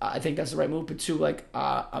 because I think that's the right move. But two,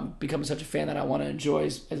 I'm becoming such a fan that I want to enjoy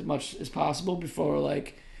as much as possible before,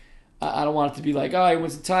 I don't want it to be like, he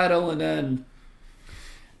wins the title, and then,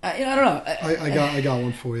 I don't know. I got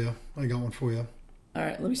one for you. All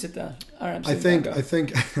right, let me sit down. All right, I think,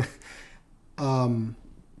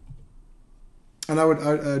 and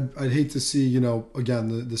I'd hate to see,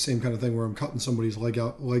 again, the same kind of thing where I'm cutting somebody's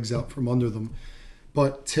legs out from under them,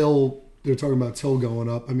 but Till. They're talking about Till going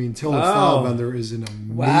up. I mean, Till and Stylebender is an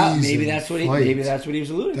amazing maybe that's what he was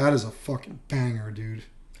alluding to. That is a fucking banger, dude.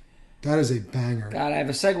 That is a banger. God, I have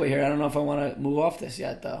a segue here. I don't know if I want to move off this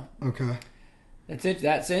yet, though. Okay. That's it.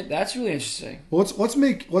 That's really interesting. Well, let's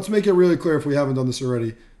make it really clear if we haven't done this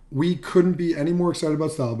already. We couldn't be any more excited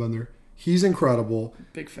about Stylebender. He's incredible.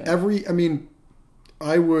 Big fan. I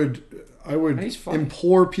would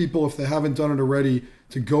implore people, if they haven't done it already,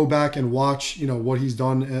 to go back and watch, what he's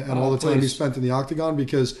done and all the time he spent in the octagon,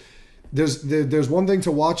 because there's one thing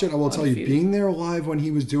to watch it. I will tell you, being there live when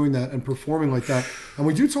he was doing that and performing like that. And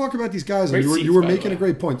we do talk about these guys, and you were making a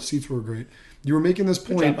great point. The seats were great. You were making this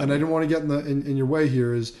point, and I didn't want to get in your way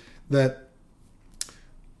here, is that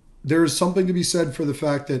there's something to be said for the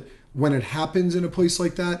fact that when it happens in a place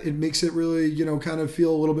like that, it makes it really, kind of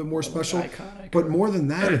feel a little bit more special. Iconic. But more than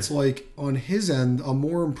that, it's like on his end, I'm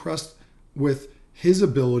more impressed with his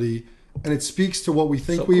ability, and it speaks to what we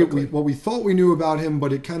think what we thought we knew about him,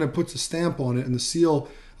 but it kind of puts a stamp on it and the seal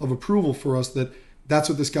of approval for us that that's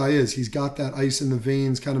what this guy is. He's got that ice in the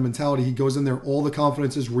veins kind of mentality. He goes in there, all the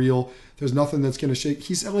confidence is real. There's nothing that's going to shake.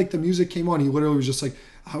 He said, like, the music came on. He literally was just like,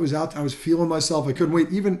 I was out, I was feeling myself. I couldn't wait.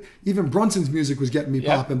 Even Brunson's music was getting me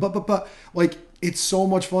popping. But like, it's so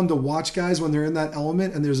much fun to watch guys when they're in that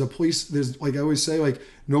element. And there's like I always say, like,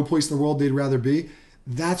 no place in the world they'd rather be.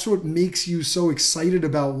 That's what makes you so excited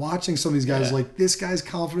about watching some of these guys. Like, this guy's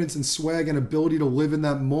confidence and swag and ability to live in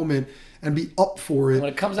that moment and be up for it.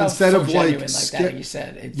 When it comes out instead so of genuine like that, like you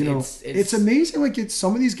said, it's amazing. Like,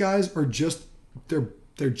 some of these guys are just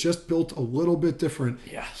they're just built a little bit different.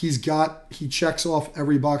 Yeah, he checks off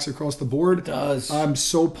every box across the board. It does. I'm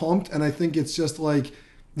so pumped, and I think it's just like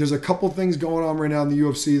there's a couple things going on right now in the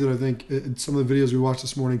UFC that I think some of the videos we watched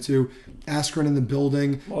this morning too. Askren in the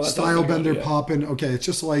building, Stylebender popping. Okay, it's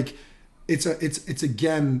just like it's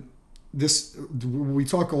again. This, we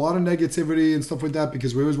talk a lot of negativity and stuff like that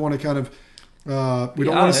because we always want to kind of we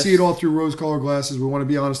don't want to see it all through rose-colored glasses. We want to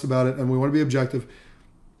be honest about it and we want to be objective.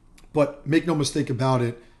 But make no mistake about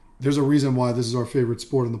it, there's a reason why this is our favorite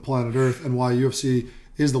sport on the planet Earth and why UFC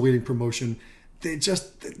is the leading promotion. They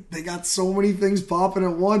got so many things popping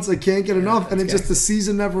at once. I can't get enough, and the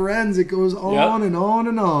season never ends. It goes on and on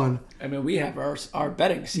and on. I mean, we have our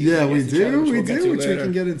betting season. Yeah, we do, which we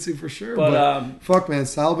can get into for sure. But fuck, man,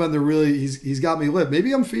 Stylebender really, he's got me lit.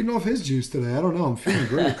 Maybe I'm feeding off his juice today. I don't know. I'm feeling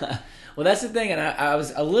great. Well, that's the thing, and I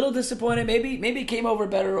was a little disappointed. Maybe it came over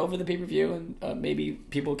better over the pay-per-view, and maybe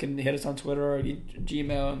people can hit us on Twitter or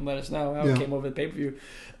Gmail and let us know how it came over the pay-per-view.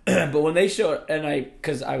 But when they showed,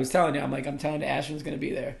 because I was telling you, I'm telling you, Askren's going to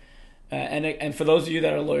be there, and for those of you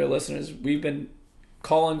that are loyal listeners, we've been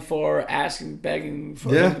calling for, asking, begging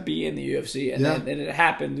for him to be in the UFC, and then it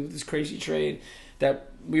happened with this crazy trade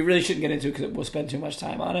that we really shouldn't get into because we'll spend too much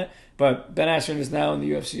time on it. But Ben Askren is now in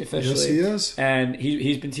the UFC officially. Yes, he is. And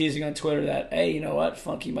he's been teasing on Twitter that, hey, you know what,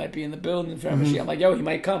 Funky might be in the building for MSG. I'm like, yo, he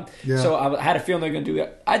might come. Yeah. So I had a feeling they're going to do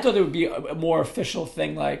that. I thought there would be a more official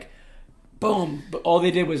thing like, boom. But all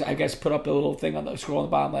they did was, I guess, put up the little thing on the scroll on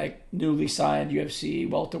the bottom, like, newly signed UFC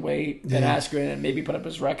welterweight Ben Askren, and maybe put up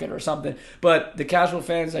his record or something. But the casual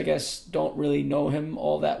fans, I guess, don't really know him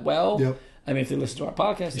all that well. Yep. I mean, if they listen to our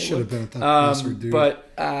podcast, they should have been at that dude. But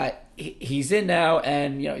he's in now,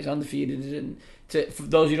 and he's undefeated. And for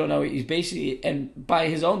those who don't know, he's basically, and by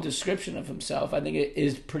his own description of himself, I think it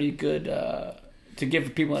is pretty good to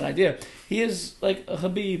give people an idea. He is like a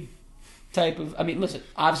Khabib type of. I mean, listen,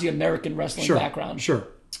 obviously American wrestling background,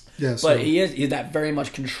 yes, but he's that very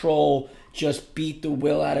much control, just beat the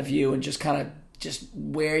will out of you, and just kind of. Just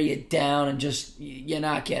wear you down and just you're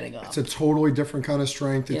not getting up. It's a totally different kind of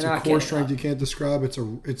strength. It's a core strength you can't describe.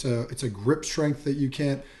 It's a grip strength that you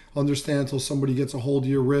can't understand until somebody gets a hold of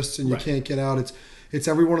your wrists and you can't get out. It's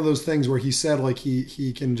every one of those things where he said like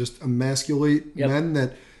he can just emasculate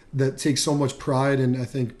men that take so much pride in I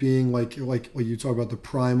think being like you talk about the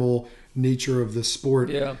primal nature of the sport.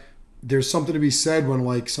 Yeah. There's something to be said when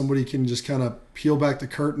like somebody can just kind of peel back the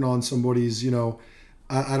curtain on somebody's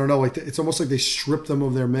I don't know, like it's almost like they stripped them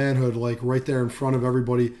of their manhood, like right there in front of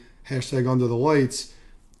everybody. #under the lights.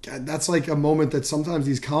 God, that's like a moment that sometimes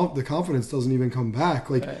the confidence doesn't even come back.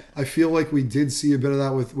 Like I feel like we did see a bit of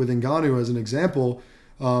that with Ngannou as an example.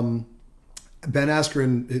 Ben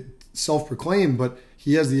Askren, self-proclaimed, but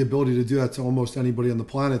he has the ability to do that to almost anybody on the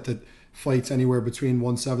planet that fights anywhere between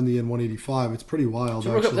 170 and 185. It's pretty wild.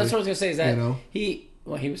 So actually. That's what I was gonna say. Is that he?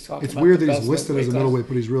 Well, he was talking. It's about weird that he's listed as a middleweight,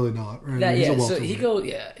 but he's really not. Right? He's a welterweight. So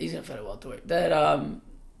he's gonna fight a welterweight. That's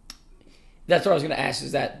what I was gonna ask.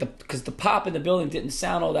 Is that because the pop in the building didn't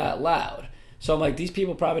sound all that loud? So I'm like, these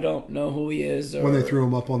people probably don't know who he is. Or, when they threw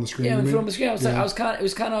him up on the screen. Yeah, when they threw him on the screen, it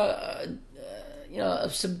was kind of a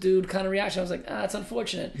subdued kind of reaction. I was like, it's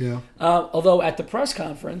unfortunate. Yeah. Although at the press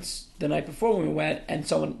conference the night before when we went, and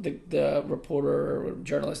someone, the reporter or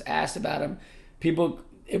journalist asked about him,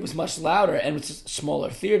 it was much louder and it's a smaller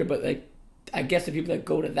theater, but like I guess the people that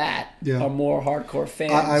go to that are more hardcore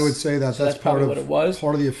fans. I would say that's part of what it was.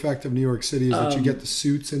 Part of the effect of New York City is that you get the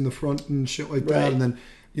suits in the front and shit like that, and then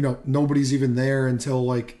nobody's even there until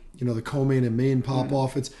like the co-main and main pop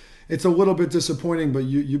off. It's a little bit disappointing, but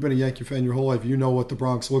you've been a Yankee fan your whole life. You know what the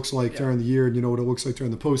Bronx looks like during the year, and you know what it looks like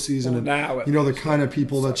during the postseason, and the kind of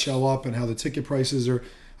people that show up and how the ticket prices are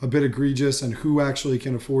a bit egregious and who actually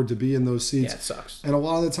can afford to be in those seats. Yeah, it sucks. And a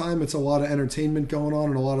lot of the time it's a lot of entertainment going on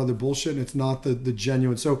and a lot of other bullshit, and it's not the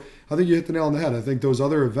genuine. So I think you hit the nail on the head. I think those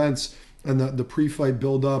other events and the pre-fight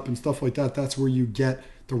build-up and stuff like that, that's where you get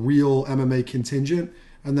the real MMA contingent.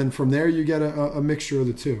 And then from there you get a mixture of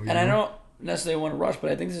the two. And I don't necessarily want to rush,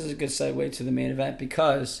 but I think this is a good segue to the main event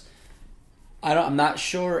because I'm not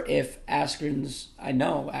sure if Askren's. I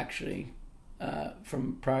know actually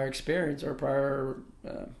from prior experience or prior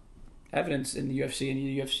evidence in the UFC and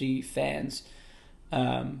the UFC fans,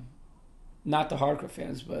 not the hardcore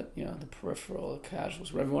fans, but the peripheral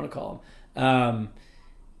casuals, whatever you want to call them,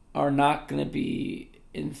 are not going to be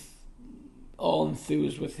all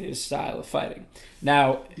enthused with his style of fighting.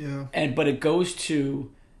 Now, but it goes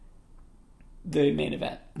to the main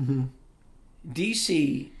event. Mm-hmm.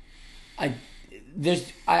 DC,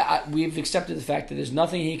 we've accepted the fact that there's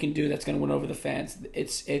nothing he can do that's going to win over the fans.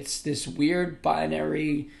 It's this weird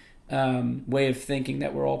binary way of thinking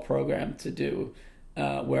that we're all programmed to do,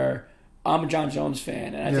 where I'm a John Jones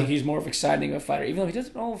fan, and I think he's more of exciting of a fighter, even though he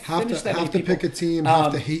doesn't finish that many people. Have to pick a team,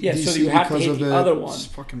 have to hate DC so you have to hate the other one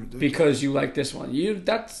because you like this one.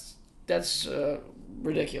 That's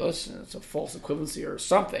ridiculous. It's a false equivalency or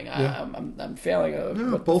something. Yeah. I'm failing.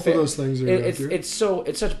 Both of those things are. It's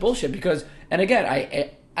such bullshit because, and again,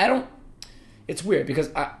 I don't. It's weird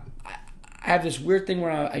because I have this weird thing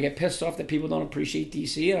where I get pissed off that people don't appreciate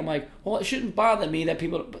DC, and I'm like, well, it shouldn't bother me that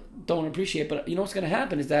people don't appreciate it, but you know what's going to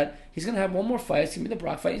happen is that he's going to have one more fight. It's going to be the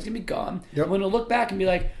Brock fight. He's going to be gone. Yep. I'm going to look back and be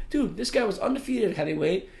like, dude, this guy was undefeated at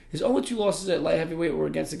heavyweight. His only 2 losses at light heavyweight were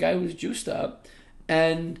against a guy who was juiced up,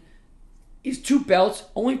 and he's 2 belts.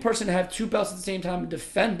 Only person to have 2 belts at the same time and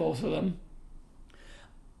defend both of them.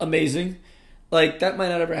 Amazing. Like, that might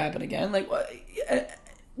not ever happen again. Like,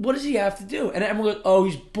 what does he have to do? And everyone goes, oh,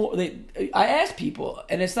 he's boring. I ask people,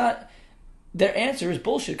 and it's not... Their answer is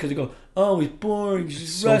bullshit because they go, oh, he's boring.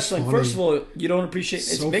 He's wrestling. Funny. First of all, you don't appreciate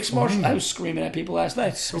it's mixed martial. I was screaming at people last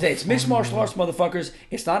night. It's mixed martial arts, motherfuckers.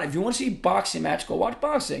 It's not. If you want to see a boxing match, go watch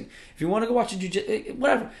boxing. If you want to go watch a jiu-jitsu,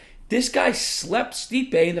 whatever. This guy slept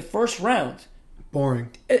Stipe in the first round. Boring.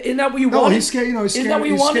 Isn't that what you wanted? No, he's scared. Isn't that what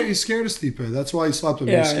you wanted? He's scared of Stipe. That's why he slept him.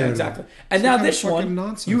 Yeah, exactly. And now this one,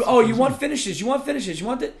 you want finishes. You want finishes. You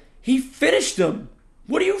want that. He finished them.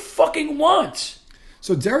 What do you fucking want?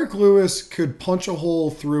 So Derek Lewis could punch a hole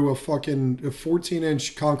through a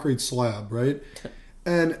 14-inch concrete slab, right?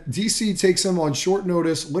 And DC takes him on short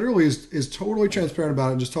notice, literally is totally transparent about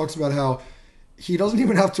it and just talks about how he doesn't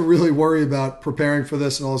even have to really worry about preparing for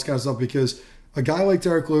this and all this kind of stuff because a guy like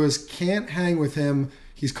Derek Lewis can't hang with him.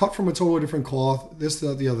 He's cut from a totally different cloth, this,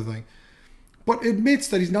 that, the other thing. But admits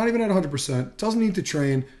that he's not even at 100%, doesn't need to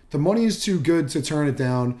train, the money is too good to turn it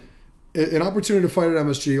down, an opportunity to fight at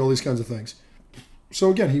MSG, all these kinds of things. So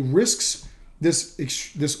again, he risks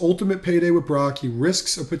this ultimate payday with Brock. He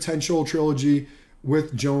risks a potential trilogy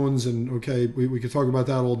with Jones, and okay, we could talk about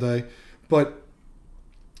that all day. But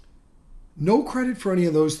no credit for any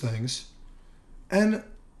of those things. And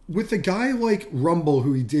with a guy like Rumble,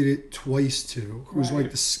 who he did it twice to, who's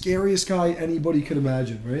like the scariest guy anybody could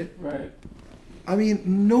imagine, right? Right. I mean,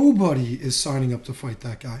 nobody is signing up to fight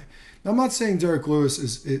that guy. Now, I'm not saying Derek Lewis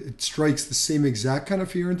it strikes the same exact kind of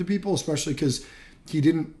fear into people, especially because he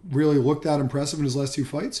didn't really look that impressive in his last 2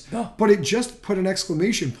 fights. No. But it just put an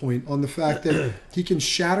exclamation point on the fact that he can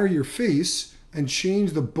shatter your face and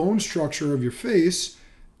change the bone structure of your face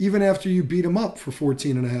even after you beat him up for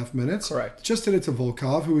 14 and a half minutes. Correct. Just did it to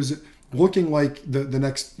Volkov, who is looking like the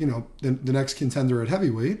next, the next contender at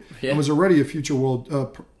heavyweight, and was already a future world, a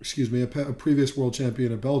previous world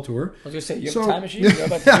champion at Bellator. I was gonna say, you have a time machine. You know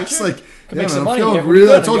about the future? It's like, make some I'm money. feeling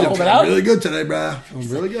really. I told you, I'm really good today, bro. I'm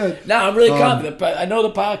really good. No, I'm really confident, but I know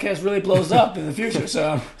the podcast really blows up in the future.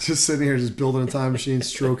 So just sitting here, just building a time machine,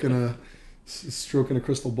 stroking a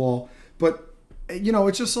crystal ball. But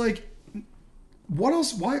it's just like, what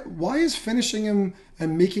else? Why is finishing him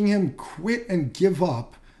and making him quit and give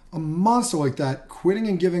up? A monster like that, quitting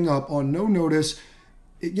and giving up on no notice,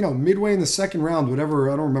 midway in the second round,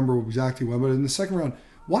 whatever, I don't remember exactly when, but in the second round,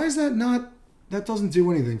 why is that not, that doesn't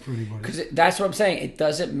do anything for anybody? Because that's what I'm saying. It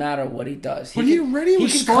doesn't matter what he does. But he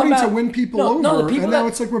was starting to win people over, and now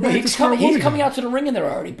it's like we're back to square one He's again. coming out to the ring and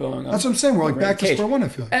they're already booing him. That's what I'm saying. We're like back to square one, I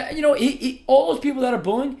feel like. He, all those people that are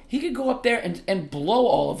booing, he could go up there and blow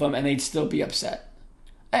all of them and they'd still be upset.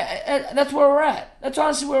 That's where we're at. That's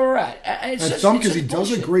honestly where we're at. It's dumb because he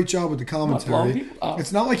does a great job with the commentary.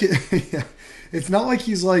 It's not like it's not like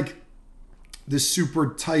he's like this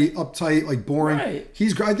super tight, uptight, like boring. Right.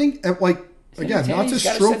 He's, I think, like, again, not to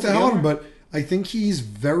stroke the hell out of him, but I think he's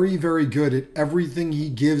very, very good at everything he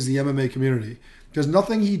gives the MMA community. There's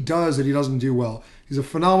nothing he does that he doesn't do well. He's a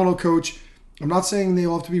phenomenal coach. I'm not saying they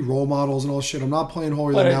all have to be role models and all shit. I'm not playing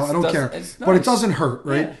holier than now. I don't care. Nice. But it doesn't hurt,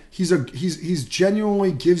 right? Yeah. He's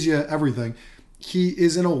genuinely gives you everything. He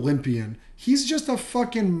is an Olympian. He's just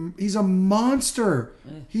he's a monster.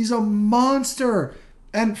 He's a monster.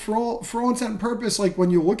 And for all intent and purpose, like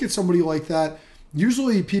when you look at somebody like that,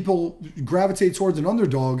 usually people gravitate towards an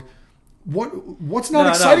underdog. What's not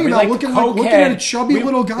exciting about looking at a chubby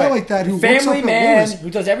little guy like that who looks up at Lewis,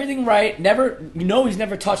 who does everything right? He's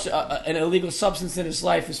never touched an illegal substance in his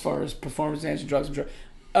life as far as performance-enhancing drugs. I'm sure.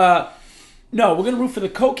 No, we're gonna root for the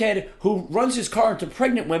cokehead who runs his car into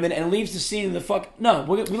pregnant women and leaves the scene in the fuck. No,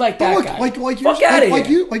 we like that guy.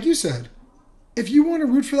 Like you said, if you want to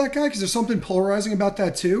root for that guy because there's something polarizing about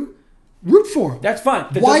that too, root for him. That's fine.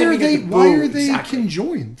 Why are they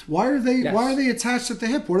conjoined? Why are they attached at the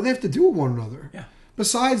hip? What do they have to do with one another? Yeah.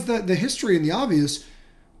 Besides the history and the obvious,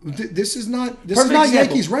 this is not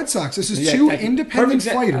Yankees Red Sox. This is two independent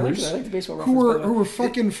fighters who are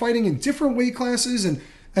fucking fighting in different weight classes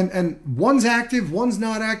and one's active, one's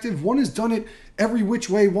not active. One has done it every which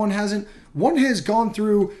way, one hasn't. One has gone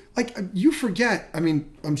through, like, you forget, I mean,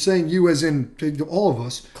 I'm saying you as in all of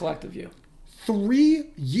us. Collective you. 3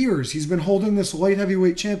 years he's been holding this light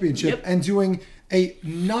heavyweight championship and doing a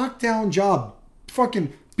knockdown job.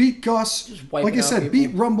 Fucking beat Gus. Like I said,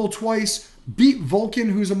 beat Rumble twice. Beat Vulcan,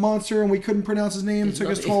 who's a monster, and we couldn't pronounce his name. It took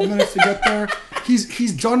us 12 minutes to get there.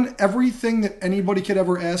 He's done everything that anybody could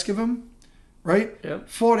ever ask of him. Right? Yep.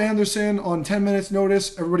 Fought Anderson on 10 minutes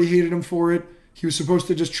notice. Everybody hated him for it. He was supposed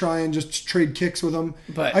to just try and just trade kicks with him.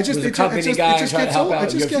 But it just gets old. It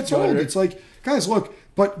just gets old. It's like, guys, look.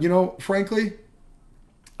 But, frankly,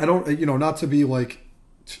 I don't, not to be like,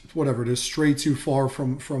 whatever it is, stray too far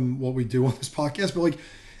from what we do on this podcast. But, like, at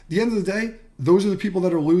the end of the day, those are the people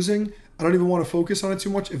that are losing. I don't even want to focus on it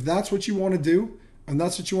too much. If that's what you want to do, and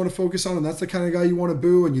that's what you want to focus on, and that's the kind of guy you want to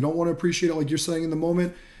boo, and you don't want to appreciate it like you're saying in the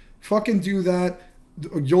moment, fucking do that.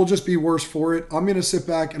 You'll just be worse for it. I'm going to sit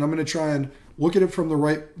back and I'm going to try and look at it from the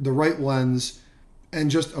right lens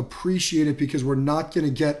and just appreciate it because we're not going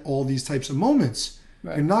to get all these types of moments.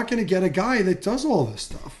 Right. You're not going to get a guy that does all this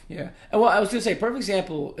stuff. Yeah. And well, I was going to say, perfect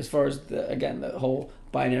example as far as, the whole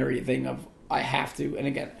binary thing of I have to, and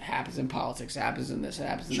again, it happens in politics, it happens in this, it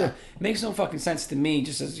happens in that. It makes no fucking sense to me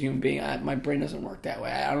just as a human being. My brain doesn't work that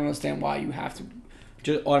way. I don't understand why you have to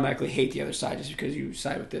just automatically hate the other side just because you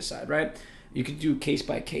side with this side, right? You could do case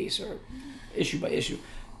by case or issue by issue.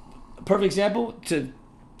 A perfect example to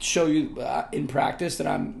show you in practice that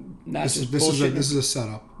I'm not this just bullshitting. This is a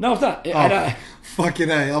setup. No, it's not. Fucking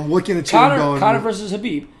A. I'm looking at you and going... Conor versus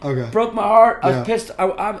Khabib. Okay. Broke my heart. I was pissed.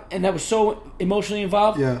 And I was so emotionally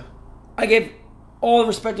involved. Yeah. I gave all the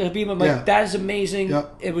respect to Khabib. I'm like, that is amazing.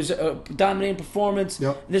 Yep. It was a dominating performance.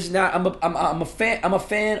 Yep. This is not... I'm a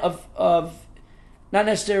fan of not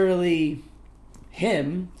necessarily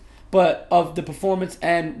him, but of the performance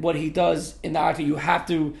and what he does in the octagon. You have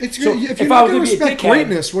to... if you're not going to respect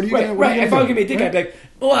greatness, what are you going to do? If I was going to be a dickhead, I'd be like,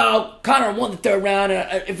 well, Conor won the third round,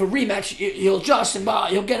 and if a rematch, he'll adjust and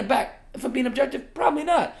he'll get it back. If I'm being objective, probably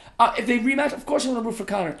not. If they rematch, of course I'm going to root for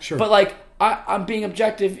Conor. Sure. But, like, I'm being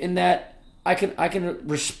objective in that I can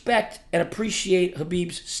respect and appreciate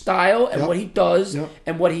Khabib's style and what he does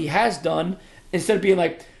and what he has done instead of being,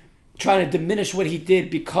 like, trying to diminish what he did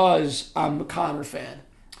because I'm a Conor fan.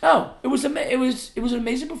 No, it was an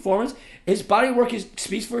amazing performance. His body work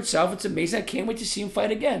speaks for itself. It's amazing. I can't wait to see him fight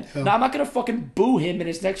again. Yeah. Now, I'm not going to fucking boo him in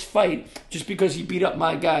his next fight just because he beat up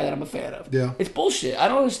my guy that I'm a fan of. Yeah. It's bullshit. I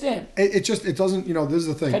don't understand. It doesn't, this is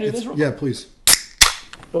the thing. Can I do this real quick? Yeah, please.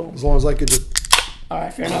 Boom. As long as I could just... All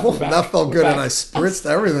right, fair enough. That felt good, and I spritzed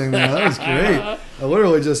everything there. That was great. I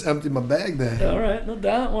literally just emptied my bag there. All right, no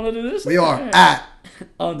doubt. Want to do this? We are at...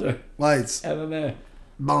 Under. Lights. MMA.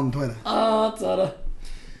 On Twitter. Twitter.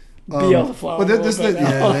 BL the flower. But this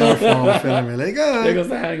they're feeling really good. There goes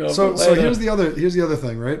the hangover. So here's the other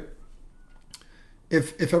thing, right?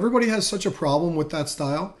 If everybody has such a problem with that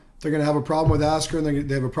style, they're going to have a problem with Askren.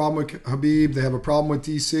 They have a problem with Khabib. They have a problem with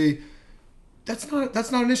DC. That's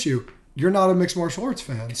not an issue. You're not a mixed martial arts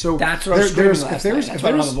fan, so that's what I was screaming last night. That's why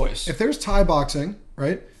I don't have a voice. If there's Thai boxing,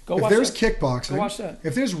 right? If there's kickboxing, go watch that.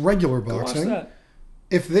 If there's regular boxing, go watch that.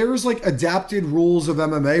 If there's like adapted rules of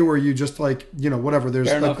MMA where you just like, whatever,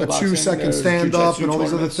 there's like a 2-second stand up and all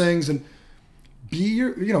these other things, and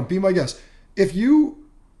be my guest. If you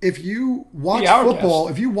watch football,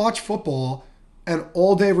 if you watch football and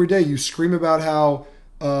all day, every day you scream about how,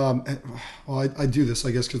 I do this,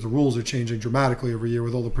 I guess, because the rules are changing dramatically every year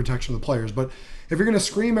with all the protection of the players. But if you're going to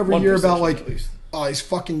scream every year about like, oh, these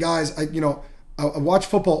fucking guys, I watch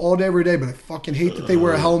football all day, every day, but I fucking hate that they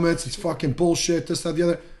wear helmets. It's fucking bullshit, this, that, the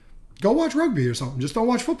other. Go watch rugby or something. Just don't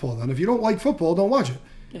watch football then. If you don't like football, don't watch it.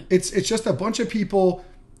 Yeah. It's just a bunch of people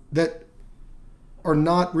that are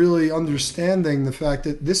not really understanding the fact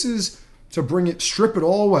that this is to strip it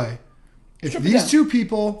all away. If these two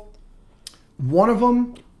people, one of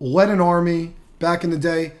them led an army back in the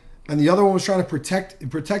day, and the other one was trying to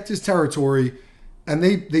protect his territory. And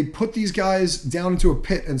they put these guys down into a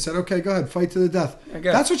pit and said, okay, go ahead, fight to the death.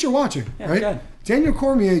 That's what you're watching, right? Good. Daniel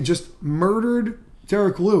Cormier just murdered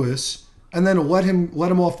Derek Lewis and then let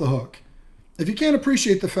him off the hook. If you can't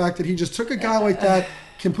appreciate the fact that he just took a guy like that,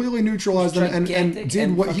 completely neutralized him, and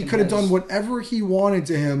did what he could have done, whatever he wanted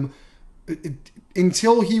to him,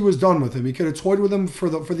 until he was done with him. He could have toyed with him for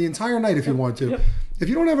the entire night if he wanted to. Yep. If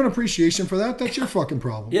you don't have an appreciation for that, that's your fucking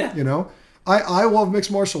problem. Yeah. You know? I love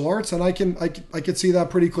mixed martial arts, and I can see that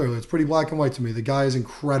pretty clearly. It's pretty black and white to me. The guy is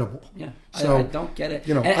incredible. Yeah, so I don't get it.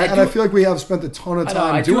 You know, and I feel like we have spent a ton of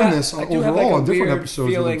time doing this overall on different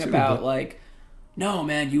episodes. Feeling about like, no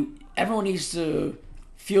man, everyone needs to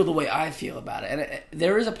feel the way I feel about it, and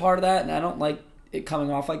there is a part of that, and I don't like it coming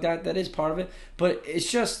off like that. That is part of it, but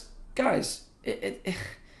it's just, guys,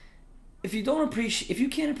 if you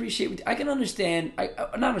can't appreciate, I can understand. I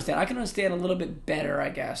can understand a little bit better, I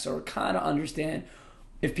guess, or kind of understand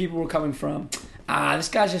if people were coming from, this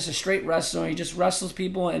guy's just a straight wrestler. He just wrestles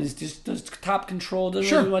people and is just does top control.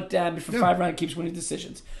 Doesn't really want damage for 5 rounds. Keeps winning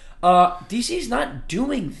decisions. DC's not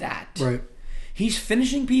doing that. Right. He's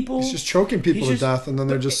finishing people. He's just choking people to death, and then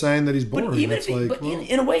they're just saying that he's boring.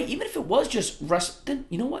 In a way, even if it was just wrestling, then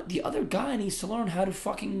you know what? The other guy needs to learn how to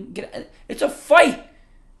fucking get. It's a fight.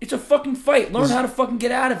 It's a fucking fight. Learn how to fucking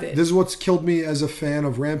get out of it. This is what's killed me as a fan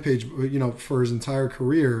of Rampage, for his entire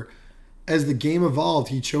career. As the game evolved,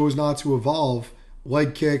 he chose not to evolve.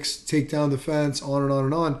 Leg kicks, takedown defense, on and on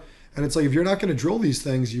and on. And it's like, if you're not going to drill these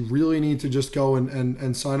things, you really need to just go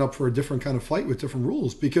and sign up for a different kind of fight with different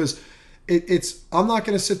rules. Because I'm not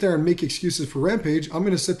going to sit there and make excuses for Rampage. I'm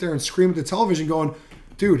going to sit there and scream at the television going,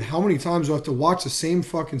 dude, how many times do I have to watch the same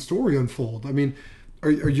fucking story unfold? I mean, are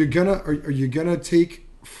you gonna take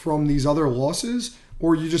from these other losses,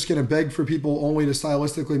 or are you just going to beg for people only to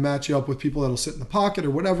stylistically match you up with people that'll sit in the pocket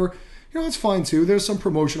or whatever? That's fine too. There's some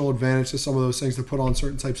promotional advantage to some of those things to put on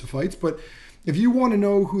certain types of fights. But if you want to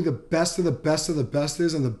know who the best of the best of the best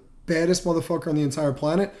is and the baddest motherfucker on the entire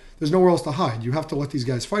planet, there's nowhere else to hide. You have to let these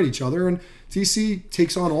guys fight each other, and DC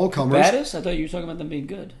takes on all comers. Baddest? I thought you were talking about them being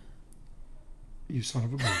good. You son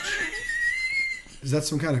of a bitch. Is that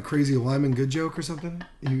some kind of crazy Lyman Good joke or something?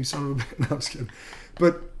 You son of a bitch. No, I'm just kidding.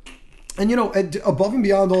 But, and above and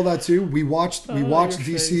beyond all that too, we watched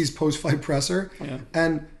DC's post-fight presser,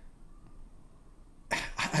 and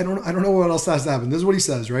I don't know what else has to happen. This is what he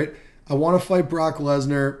says, right? I want to fight Brock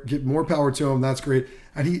Lesnar, get more power to him. That's great.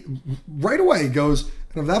 And he right away goes,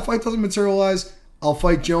 and if that fight doesn't materialize, I'll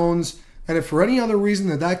fight Jones. And if for any other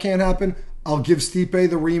reason that can't happen, I'll give Stipe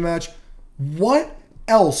the rematch. What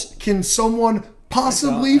else can someone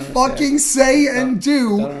possibly fucking say and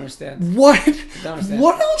do? Don't understand. What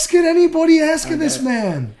else can anybody ask of this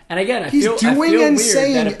man? And again, he's doing and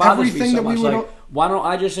saying everything that we would. Like, why don't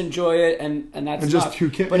I just enjoy it and that's and enough?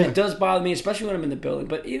 But it does bother me, especially when I'm in the building.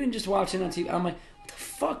 But even just watching on TV, I'm like, what the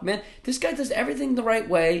fuck, man? This guy does everything the right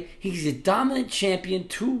way. He's a dominant champion,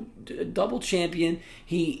 double champion.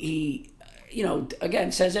 He again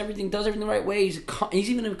does everything the right way. He's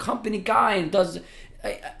even a company guy and does.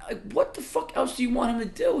 What the fuck else do you want him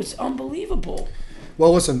to do? It's unbelievable.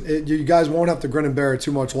 Well, listen, you guys won't have to grin and bear it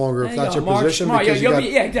too much longer if that's your position.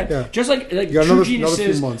 Just like true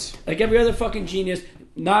geniuses, like every other fucking genius,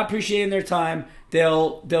 not appreciating their time,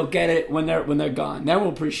 they'll get it when they're gone. Then we'll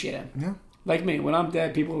appreciate it. Yeah. Like me, when I'm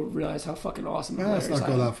dead, people will realize how fucking awesome. Let's not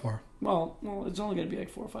go that far. Well, it's only going to be like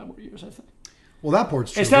 4 or 5 more years, I think. Well, that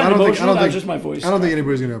part's true. It's not emotional. That's just my voice. I don't think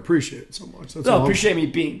anybody's going to appreciate it so much. They'll appreciate me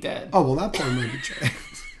being dead. Oh, well, that part may be true.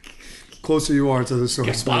 Closer you are to the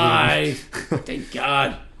source. Goodbye. Thank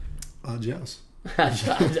God. Adios.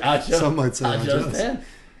 Adios. Some might say adios.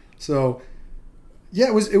 So, yeah,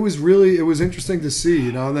 it was interesting to see,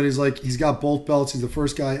 and then he's got both belts. He's the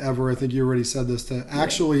first guy ever, I think you already said this, to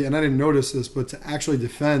actually, and I didn't notice this, but to actually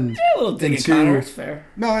defend. A little dig at Conor, it's fair.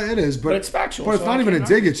 No, it is, but it's factual. But it's not even a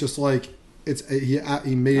dig. It's just like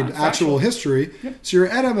he made actual history. Yep. So you're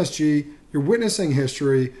at MSG, you're witnessing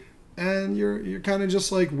history, and you're kind of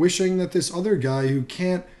just like wishing that this other guy who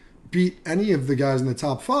can't beat any of the guys in the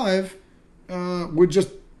top 5 would just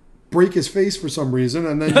break his face for some reason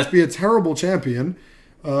and then just be a terrible champion.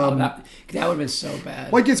 That would have been so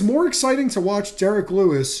bad. Like, it's more exciting to watch Derek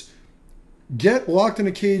Lewis get locked in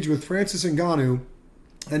a cage with Francis Ngannou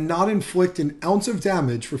and not inflict an ounce of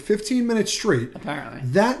damage for 15 minutes straight. Apparently.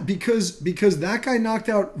 That because that guy knocked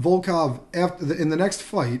out Volkov in the next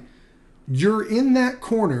fight. You're in that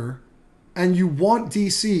corner and you want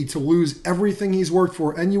DC to lose everything he's worked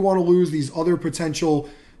for, and you want to lose these other potential,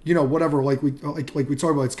 whatever, like we talked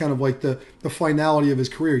about, it's kind of like the finality of his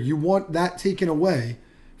career. You want that taken away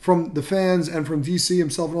from the fans and from DC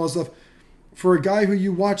himself and all that stuff. For a guy who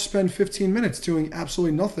you watch spend 15 minutes doing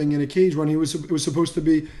absolutely nothing in a cage when it was supposed to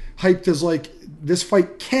be hyped as like, this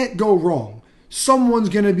fight can't go wrong. Someone's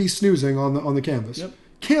going to be snoozing on the canvas. Yep.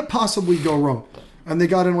 Can't possibly go wrong. And they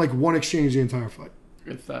got in like one exchange the entire fight.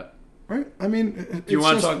 If that. Right? I mean, do you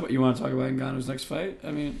want to talk about Ngannou's next fight?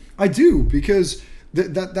 I mean, I do, because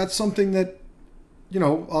that's something that,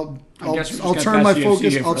 I'll turn my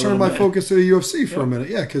focus. I'll turn my focus to the UFC for a minute.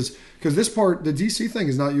 Yeah, because this part, the DC thing,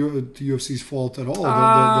 is not the UFC's fault at all.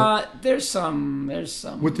 There's some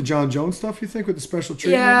with the John Jones stuff. You think with the special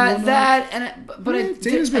treatment? Yeah,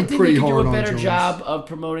 Dana's been pretty hard on Jones. They could do a better job of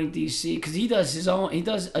promoting DC, because he does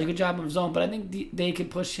a good job of his own. But I think they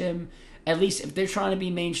could push him. At least if they're trying to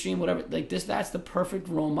be mainstream, whatever, like this, that's the perfect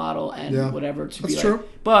role model and whatever to be like. True.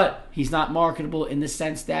 But he's not marketable in the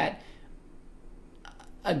sense that,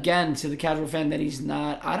 again, to the casual fan, that he's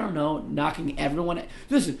not, I don't know, knocking everyone.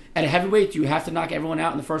 Listen, at a heavyweight, do you have to knock everyone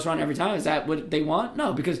out in the first round every time? Is that what they want?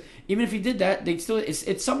 No, because even if he did that, they'd still.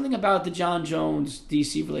 It's something about the John Jones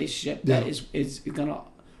DC relationship that is gonna,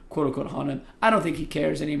 quote unquote, haunt him. I don't think he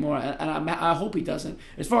cares anymore, and I hope he doesn't.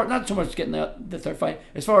 As far, not so much getting the third fight,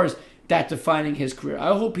 as far as that defining his career.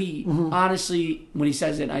 I hope he, honestly, when he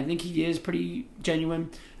says it, I think he is pretty genuine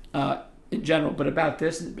in general, but about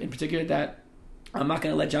this in particular, that I'm not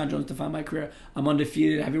going to let John Jones define my career. I'm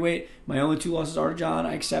undefeated at heavyweight. My only 2 losses are to John.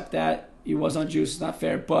 I accept that. He was on juice. It's not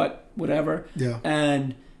fair, but whatever. Yeah.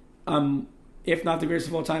 And if not the greatest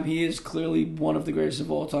of all time, he is clearly one of the greatest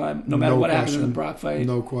of all time, no matter what happens in the Brock fight.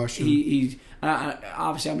 No question. He's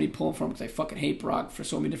obviously, I'm going to be pulling for him because I fucking hate Brock for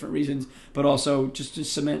so many different reasons, but also just to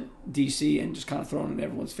cement DC and just kind of throwing it in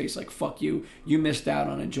everyone's face like, fuck you. You missed out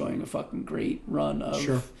on enjoying a fucking great run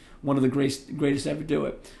of one of the greatest to ever do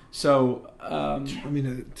it. So, I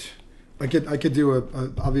mean, I could do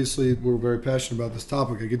obviously we're very passionate about this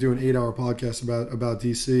topic. I could do an 8-hour podcast about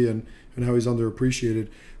DC and how he's underappreciated.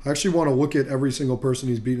 I actually want to look at every single person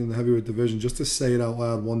he's beaten in the heavyweight division just to say it out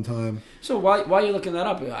loud one time. So why are you looking that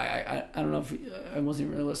up? I don't know if I wasn't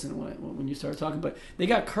even really listening when you started talking, but they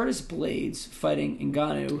got Curtis Blades fighting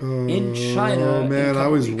Ngannou in China. Oh man, I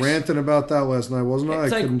was ranting about that last night, wasn't I? I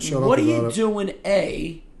couldn't shut up about it. What are you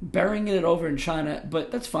doing? Burying it over in China, but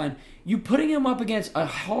that's fine. You putting him up against a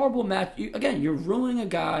horrible match. You're ruining a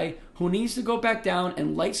guy who needs to go back down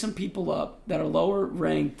and light some people up that are lower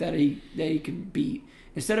ranked that he can beat,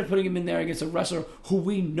 instead of putting him in there against a wrestler who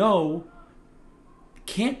we know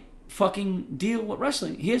can't fucking deal with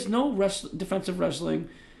wrestling. He has no defensive wrestling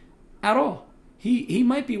at all. He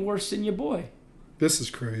might be worse than your boy. This is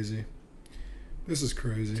crazy. Take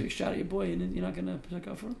a shot at your boy and you're not going to pick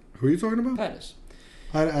up for him? Who are you talking about? Pettis.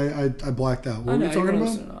 I blacked out. What were you talking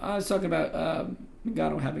about? I was talking about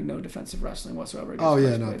Ngannou having no defensive wrestling whatsoever. Oh,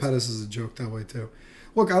 yeah, no. Pettis is a joke that way, too.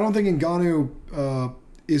 Look, I don't think Ngannou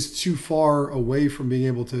is too far away from being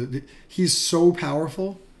able to... He's so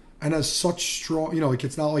powerful and has such strong...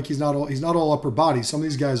 it's not like he's not all upper body. Some of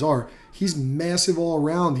these guys are. He's massive all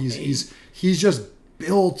around. He's just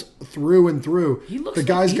built through and through. He looks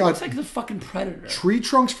like the fucking Predator. Tree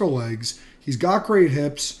trunks for legs. He's got great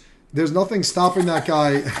hips. There's nothing stopping that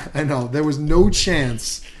guy. I know. There was no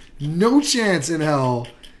chance in hell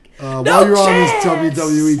while you're on this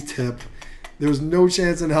WWE tip. There was no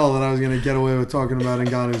chance in hell that I was going to get away with talking about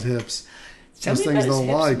Ngannou's hips. Those things don't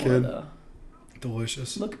lie, kid.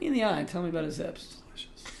 Delicious. Look me in the eye and tell me about his hips.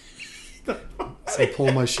 Delicious. So I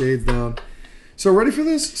pull my shades down. So ready for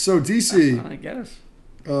this? So DC. I guess.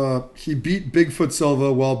 He beat Bigfoot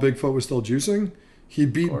Silva while Bigfoot was still juicing. He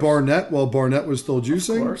beat Barnett while Barnett was still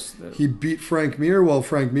juicing. Of course. He beat Frank Mir while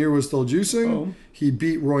Frank Mir was still juicing. Boom. He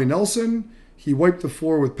beat Roy Nelson. He wiped the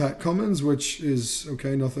floor with Pat Cummins, which is,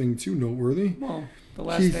 okay, nothing too noteworthy. Well, the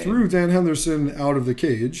last he threw Dan Henderson out of the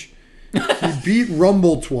cage. He beat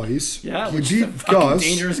Rumble twice. Yeah, he beat Gus.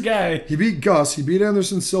 Dangerous guy. He beat Gus. He beat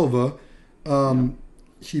Anderson Silva.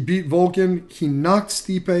 He beat Volkan. He knocked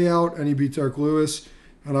Stipe out, and he beat Derek Lewis.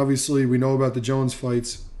 And obviously, we know about the Jones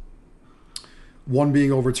fights. One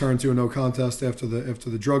being overturned to a no contest after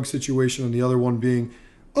the drug situation, and the other one being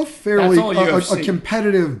a fairly a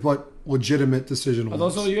competitive but legitimate decision. Are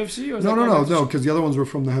those all UFC? Or is no, because the other ones were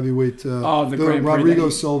from the heavyweight. The Rodrigo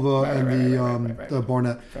Silva and the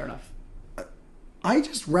Barnett. Fair enough. I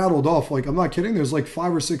just rattled off, like, I'm not kidding. There's like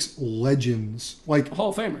 5 or 6 legends, like Hall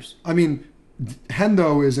of Famers. I mean,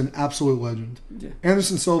 Hendo is an absolute legend. Yeah.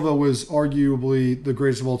 Anderson Silva was arguably the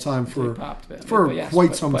greatest of all time for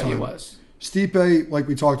quite some time. He was. Stipe, like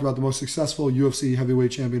we talked about, the most successful UFC heavyweight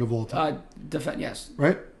champion of all time. Yes.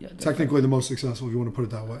 Right? Yeah, technically the most successful, if you want to put it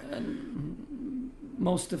that way. And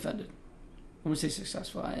most defended. When we say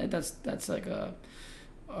successful, that's like a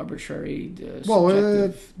arbitrary, well,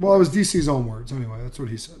 subjective. Well, it was DC's own words anyway. That's what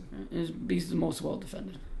he said. He's the most well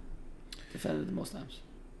defended. Defended the most times.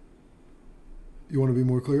 You want to be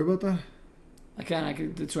more clear about that? I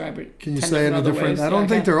can describe it. Can you say it in a different? Ways. I don't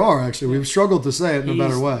think there are actually. We've struggled to say it in a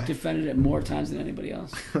better way. Defended it more times than anybody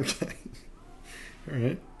else. Okay. All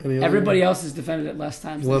right. Everybody else has defended it less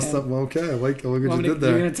times. Okay, I like what you did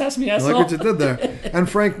there. You're gonna test me, asshole? I like what you did there. And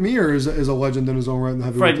Frank Mir is a legend in his own right in the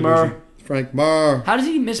heavyweight division. Frank Mir. How does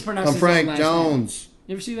he mispronounce his Frank last Jones. Name?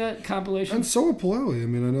 You ever see that compilation? And so Pilelli. I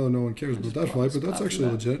mean, I know no one cares about that fight, but that's actually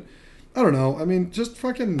legit. I don't know. I mean, just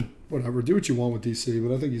fucking whatever. Do what you want with DC,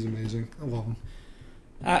 but I think he's amazing. I love him.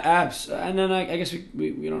 Abs. And then I guess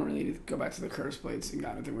we don't really need to go back to the Curtis Blades and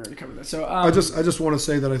I think we already covered that. So I just want to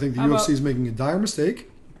say that I think the UFC is making a dire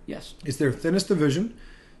mistake. Yes. It's their thinnest division.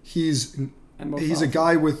 He's a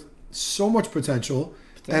guy with so much potential.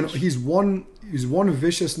 And he's one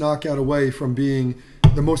vicious knockout away from being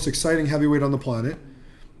the most exciting heavyweight on the planet.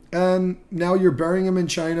 And now you're burying him in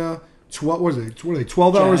China. What are they?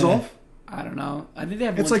 12 hours off? I don't know. I think they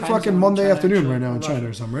have. It's like fucking Monday afternoon right now in China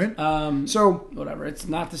or something, right? So whatever. It's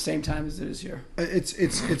not the same time as it is here.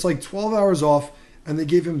 It's like 12 hours off, and they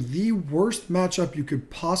gave him the worst matchup you could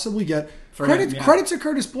possibly get. Credit to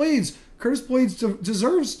Curtis Blades. Curtis Blades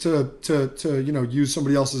deserves to use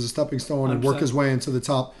somebody else as a stepping stone 100%. And work his way into the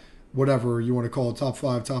top, whatever you want to call it, top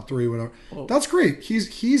 5, top 3, whatever. Whoa. That's great. He's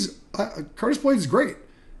Curtis Blades is great.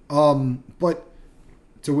 But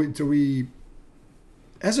do we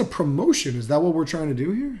as a promotion, is that what we're trying to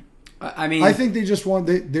do here? I mean, I think they just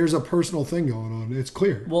there's a personal thing going on. It's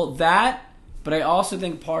clear. Well, but I also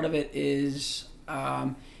think part of it is,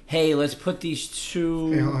 hey, let's put these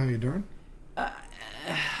two. Hey, how you doing?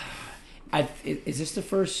 Is this the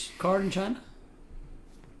first card in China?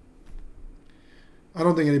 I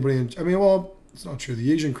don't think anybody. It's not true.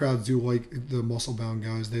 The Asian crowds do like the muscle-bound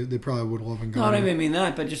guys. They probably would love and go. No, I don't even mean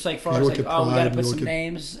that, but just like far as like, we got to put some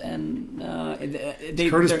names and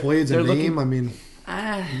Curtis Blades a name. I mean,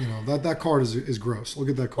 that card is gross. Look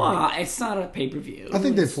at that card. Well, it's not a pay-per-view. I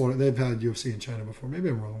think they've had UFC in China before. Maybe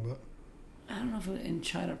I'm wrong, but I don't know if it's in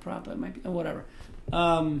China proper. It might be whatever.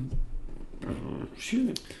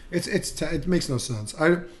 Shoot. It makes no sense.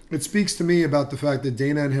 It speaks to me about the fact that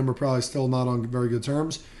Dana and him are probably still not on very good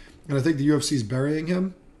terms. And I think the UFC is burying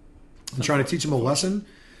him and trying to teach him a lesson.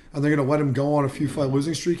 And they're going to let him go on a few fight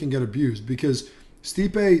losing streak and get abused. Because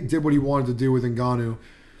Stipe did what he wanted to do with Ngannou.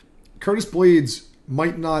 Curtis Blades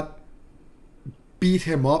might not beat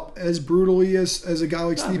him up as brutally as a guy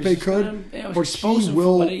like Stipe could. But he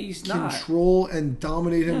will control and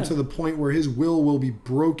dominate him to the point where his will be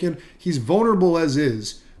broken. He's vulnerable as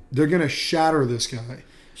is. They're going to shatter this guy.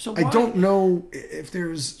 So I don't know if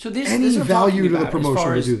there's any value to the promotion as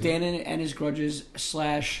far as to do that. Dana and his grudges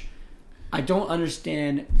 / I don't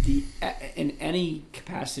understand in any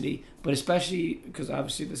capacity, but especially because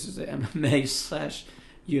obviously this is an MMA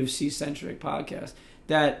 / UFC centric podcast,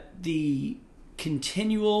 that the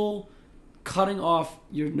continual cutting off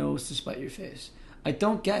your nose to spite your face. I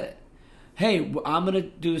don't get it. Hey, I'm gonna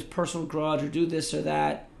do this personal grudge or do this or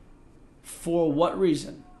that. For what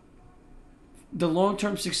reason? The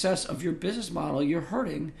long-term success of your business model, you're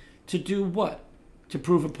hurting to do what? To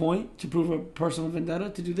prove a point? To prove a personal vendetta?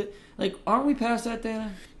 To do that? Like, aren't we past that,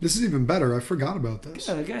 Dana? This is even better. I forgot about this.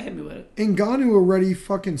 Yeah, the guy hit me with it. Ngannou already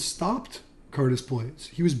fucking stopped Curtis Blades.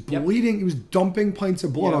 He was bleeding. Yep. He was dumping pints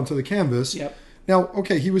of blood onto the canvas. Yep. Now,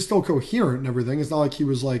 okay, he was still coherent and everything. It's not like he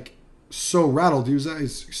was, like, so rattled. He's a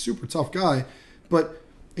super tough guy. But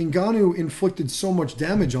Ngannou inflicted so much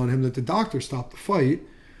damage on him that the doctor stopped the fight.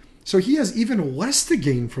 So he has even less to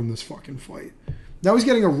gain from this fucking fight. Now he's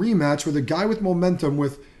getting a rematch with a guy with momentum,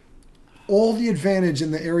 with all the advantage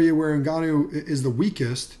in the area where Ngannou is the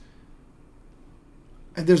weakest.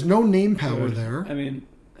 And there's no name power there. I mean...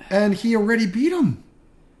 And he already beat him.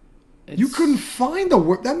 You couldn't find the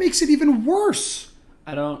word. That makes it even worse.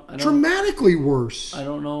 I don't... Dramatically worse. I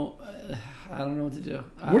don't know. I don't know what to do.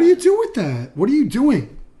 What do you do with that? What are you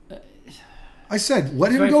doing? I said,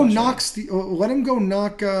 let him go knock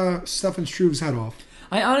Stefan Struve's head off.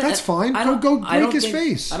 That's fine. Go break his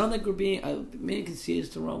face. I don't think we're being... maybe conceited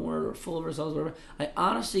is the wrong word, or full of ourselves, or whatever. I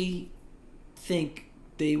honestly think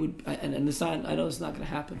they would... And it's not, I know it's not going to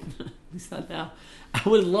happen. At least not now. I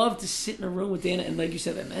would love to sit in a room with Dana and, like you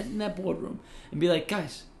said, in that boardroom and be like,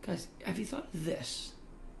 guys, have you thought of this?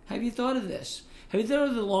 Have you thought of this? Have you thought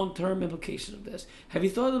of the long-term implications of this? Have you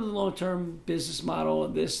thought of the long-term business model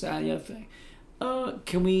of this, that, and the other thing?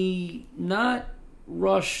 Can we not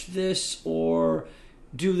rush this or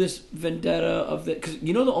do this vendetta of the? Because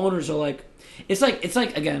the owners are like, it's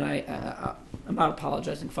like again. I'm I'm not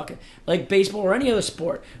apologizing. Fuck it. Like baseball or any other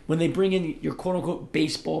sport, when they bring in your quote unquote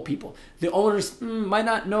baseball people, the owners might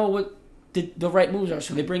not know what the right moves are,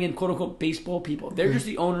 so they bring in quote unquote baseball people. They're just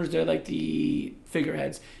the owners. They're like the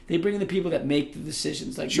figureheads. They bring in the people that make the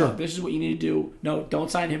decisions. Like, no, this is what you need to do. No, don't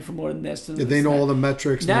sign him for more than this. Yeah, they know all the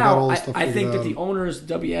metrics. Now, I think that the owners,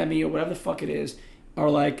 WME or whatever the fuck it is, are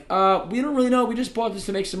like, we don't really know. We just bought this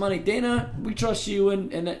to make some money. Dana, we trust you,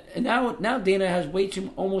 and now Dana has way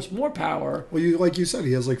too almost more power. Well, like you said,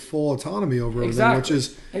 he has like full autonomy over everything, which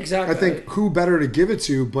is I think who better to give it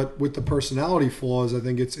to, but with the personality flaws, I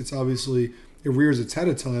think it's obviously it rears its head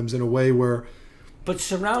at times in a way where. But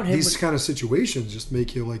surround him. These kind of situations just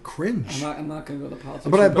make you like cringe. I'm not going to go to politics.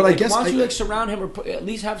 But like, I guess why don't you like surround him, or at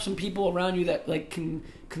least have some people around you that like can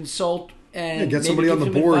consult. And get somebody on the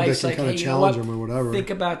board advice, that can kind of challenge him or whatever.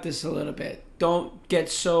 Think about this a little bit. Don't get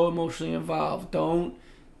so emotionally involved. Don't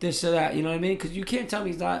this or that. You know what I mean? Because you can't tell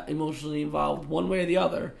me he's not emotionally involved one way or the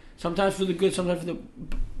other. Sometimes for the good, sometimes for the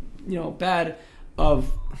bad.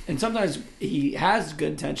 And sometimes he has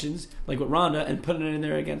good intentions, like with Ronda, and putting it in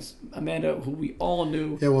there against Amanda, who we all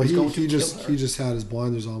knew. Yeah, well, he just had his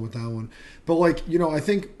blinders on with that one. But like I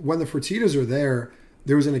think when the Fertittas are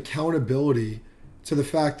there was an accountability to the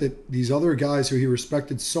fact that these other guys who he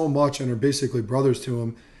respected so much and are basically brothers to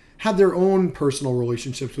him had their own personal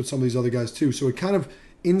relationships with some of these other guys too. So it kind of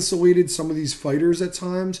insulated some of these fighters at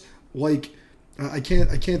times. Like I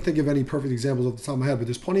can't think of any perfect examples off the top of my head, but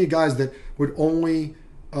there's plenty of guys that would only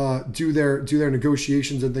do their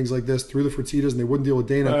negotiations and things like this through the Fertittas, and they wouldn't deal with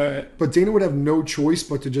Dana. Right. But Dana would have no choice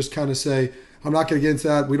but to just kind of say, I'm not going to get into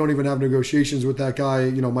that. We don't even have negotiations with that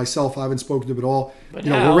guy. Myself, I haven't spoken to him at all. But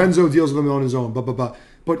now, Lorenzo deals with him on his own.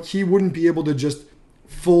 But he wouldn't be able to just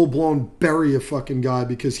full-blown bury a fucking guy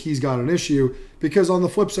because he's got an issue. Because on the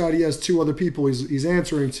flip side, he has two other people he's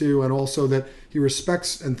answering to, and also that he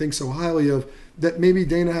respects and thinks so highly of, that maybe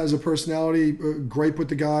Dana has a personality gripe with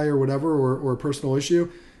the guy or whatever, or a personal issue,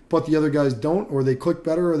 but the other guys don't, or they click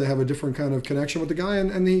better, or they have a different kind of connection with the guy,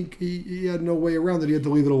 and he had no way around it. He had to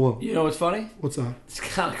leave it alone. You know what's funny? What's that? This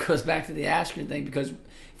kind of goes back to the Askren thing, because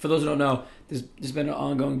for those who don't know, there's been an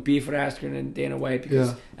ongoing beef with Askren and Dana White,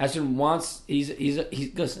 because Askren wants, he's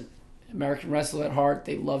listen, American wrestler at heart.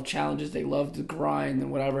 They love challenges. They love the grind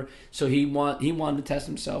and whatever. So he wanted to test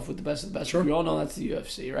himself with the best of the best. Sure. We all know that's the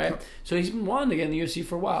UFC, right? Yep. So he's been wanting to get in the UFC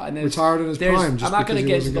for a while. And then retired in his prime. I'm not going to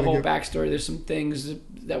get into the whole backstory. There's some things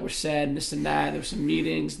that were said, and this and that. There were some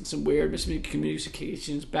meetings and some weird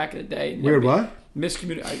miscommunications back in the day. Weird what?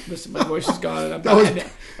 Listen, my voice is gone. That was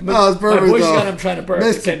perfect. My voice is gone. I'm trying to burp.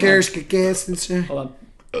 Hold on.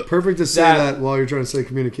 Perfect to say that while you're trying to say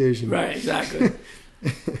communication. Right, exactly.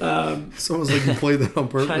 It's almost like you played that on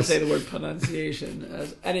purpose. Trying to say the word pronunciation.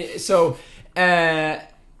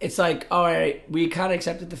 It's like, all right, we kind of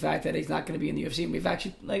accepted the fact that he's not going to be in the UFC, and we've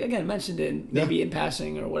actually, like, again, mentioned it maybe in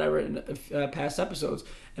passing or whatever in past episodes,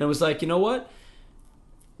 and it was like, you know what?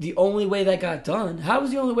 The only way that got done. How was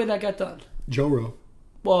the only way that got done? Joe.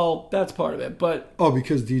 Well, that's part of it, but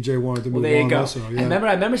because DJ wanted to move there you on. Go. Also, yeah.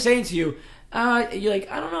 I remember saying to you, you're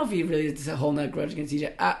like, I don't know if he really is holding that grudge against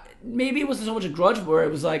DJ. Maybe it wasn't so much a grudge where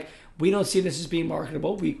it was like, we don't see this as being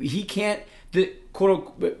marketable. He can't, the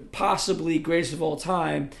quote-unquote possibly greatest of all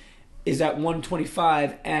time is at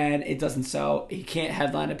 125 and it doesn't sell. He can't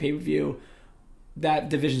headline a pay-per-view. That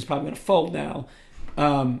division's probably going to fold now.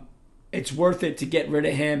 It's worth it to get rid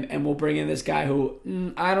of him, and we'll bring in this guy who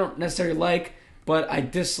I don't necessarily like, but I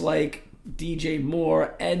dislike DJ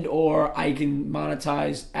more, and or I can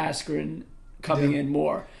monetize Askren coming in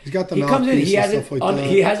more. He's got the he comes in. He hasn't. Stuff like that.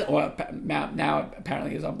 He hasn't. Well, now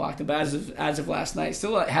apparently he's unblocked him, but as of last night,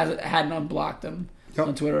 still hadn't unblocked him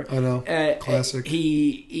on Twitter. I know. Classic.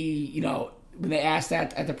 He when they asked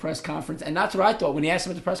that at the press conference, and that's what I thought when he asked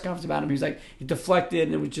him at the press conference about him. He was like, he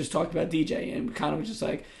deflected, and we just talked about DJ, and kind of was just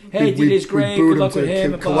like, hey, DJ's great, good luck with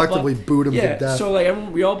him. Collectively booed him to death. So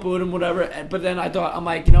like we all booed him, whatever. But then I'm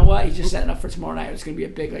like, you know what? He's just setting up for tomorrow night. It's going to be a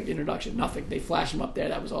big introduction. Nothing. They flash him up there.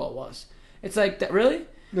 That was all it was. It's like that. Really?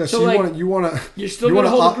 Yeah. So you want to. You're still going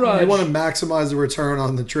to hold a grudge. You want to maximize the return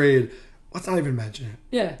on the trade. Let's not even mention it.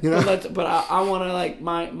 Yeah. But I want to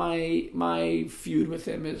my feud with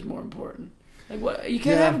him is more important. Like what? You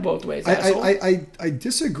can't have it both ways. I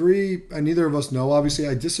disagree. And neither of us know. Obviously,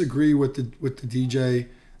 I disagree with the DJ,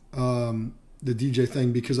 the DJ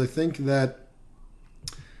thing, because I think it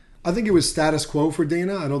was status quo for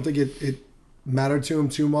Dana. I don't think it mattered to him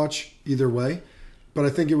too much either way. But I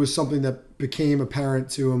think it was something that became apparent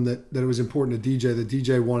to him that it was important to DJ. That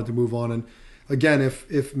DJ wanted to move on. And again,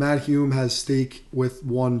 if Matt Hume has stake with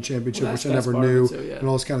one championship, which I never knew, and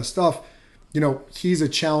all this kind of stuff. He's a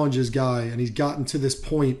challenges guy, and he's gotten to this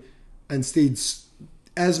point and stayed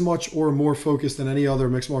as much or more focused than any other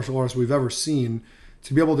mixed martial artist we've ever seen,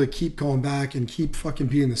 to be able to keep going back and keep fucking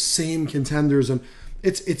beating the same contenders. And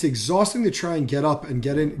it's exhausting to try and get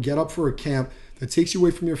up for a camp that takes you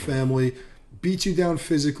away from your family, beats you down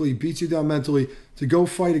physically, beats you down mentally, to go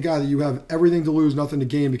fight a guy that you have everything to lose, nothing to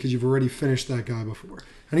gain, because you've already finished that guy before.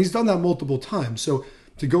 And he's done that multiple times. So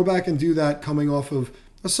to go back and do that coming off of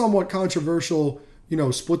a somewhat controversial,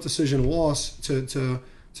 split decision loss, to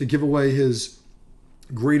give away his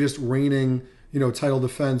greatest reigning, title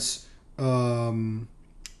defense. I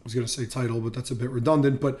was going to say title, but that's a bit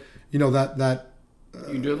redundant. But that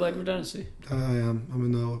you do like redundancy. I am. I'm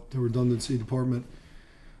in the redundancy department.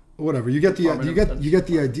 Whatever. You get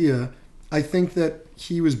the idea. I think that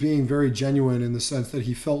he was being very genuine in the sense that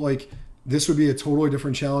he felt like this would be a totally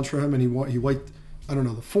different challenge for him, and he liked, I don't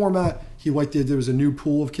know, the format. He liked that there was a new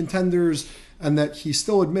pool of contenders, and that he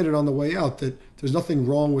still admitted on the way out that there's nothing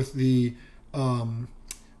wrong with the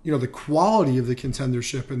the quality of the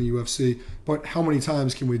contendership in the UFC, but how many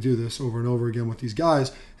times can we do this over and over again with these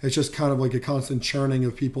guys? It's just kind of like a constant churning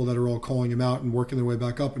of people that are all calling him out and working their way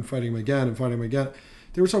back up and fighting him again and fighting him again.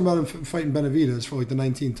 They were talking about him fighting Benavidez for like the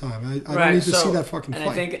 19th time. I don't need to see that fucking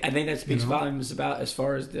fight. I think that speaks volumes about as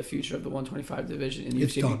far as the future of the 125 division in the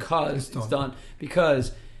UFC, because it's done.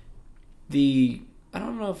 Because I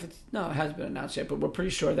don't know if it hasn't been announced yet, but we're pretty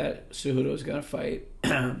sure that Cejudo is going to fight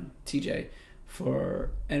TJ for,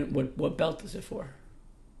 and what belt is it for?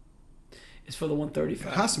 It's for the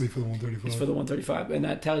 135. It has to be for the 135. It's for the 135, and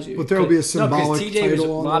that tells you. But there will be a symbolic TJ title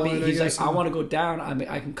was on the line, he's like, I want to go down. I mean,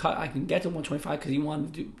 I can get to 125 because he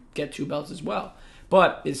wanted to get 2 belts as well.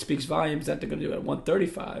 But it speaks volumes that they're going to do it at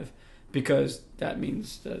 135, because that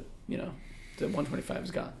means that the 125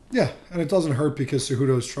 is gone. Yeah, and it doesn't hurt because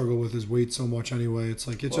Cejudo struggled with his weight so much anyway. It's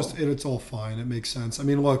like it's all fine. It makes sense. I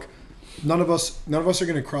mean, look. None of us are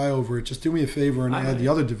going to cry over it. Just do me a favor and add the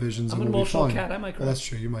other divisions, and we'll be fine. Cat. I might cry. Well, that's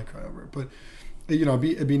true. You might cry over it, but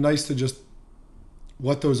it'd be nice to just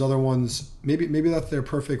let those other ones. Maybe that's their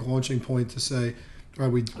perfect launching point to say, all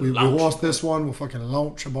right, we lost this one. We'll fucking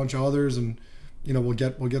launch a bunch of others, and we'll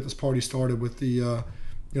get this party started with the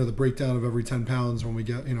the breakdown of every 10 pounds when we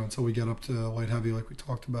get until we get up to light heavy like we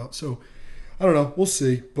talked about. So I don't know. We'll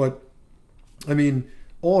see, but I mean,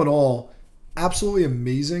 all in all, absolutely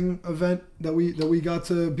amazing event that we got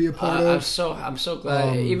to be a part of. I'm so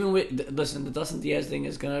glad. Even listen, the Dustin Diaz thing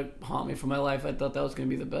is gonna haunt me for my life. I thought that was gonna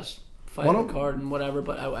be the best fight on the card and whatever,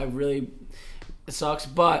 but I really, it sucks.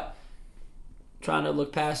 But trying to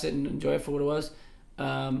look past it and enjoy it for what it was.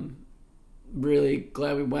 Really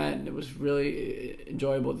glad we went. It was really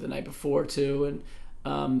enjoyable the night before too.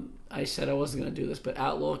 And I said I wasn't gonna do this, but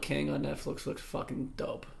Outlaw King on Netflix looks fucking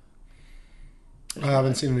dope. I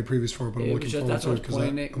haven't seen any previews for it, but I'm looking forward to it because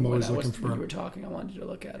I'm always looking for it. When you were talking, I wanted you to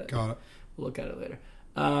look at it. Got it. We'll look at it later.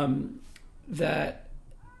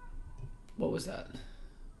 What was that?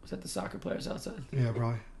 Was that the soccer players outside? Yeah,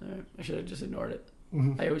 probably. All right. I should have just ignored it.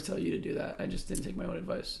 Mm-hmm. I always tell you to do that. I just didn't take my own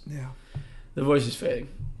advice. Yeah. The voice is fading.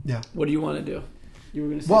 Yeah. What do you want to do? You were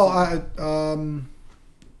going to say something?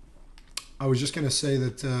 I was just going to say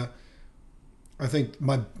that I think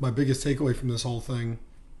my biggest takeaway from this whole thing,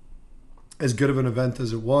 as good of an event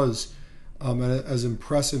as it was, and as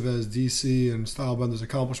impressive as DC and Stylebender's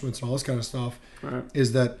accomplishments and all this kind of stuff, right,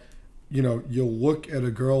 is that you'll look at a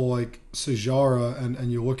girl like Sijara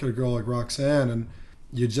and you look at a girl like Roxanne, and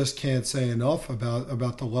you just can't say enough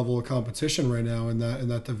about the level of competition right now in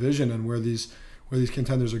that division and where these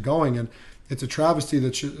contenders are going. And it's a travesty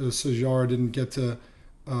that Sijara didn't get to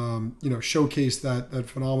showcase that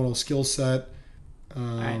phenomenal skill set.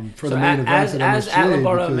 For the main event as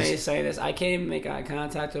Lombardo may say this, I came make eye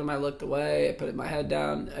contact with him. I looked away. I put my head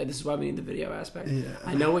down. This is why we need the video aspect. Yeah.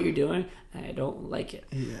 I know what you're doing, and I don't like it.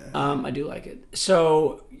 Yeah. I do like it.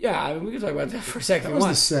 So yeah, I mean, we can talk about that for a second. That was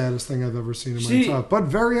the saddest thing I've ever seen in my life, but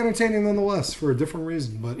very entertaining nonetheless for a different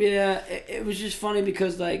reason. But yeah, it was just funny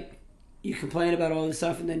because you complain about all this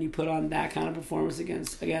stuff, and then you put on that kind of performance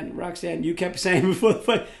against, again, Roxanne. You kept saying before the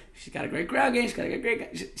fight, she's got a great ground game. She's got a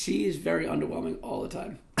great. She is very underwhelming all the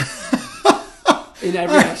time, in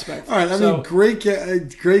every aspect. All right, I mean,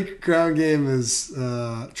 great ground game is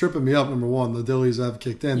tripping me up. Number one, the Dillies have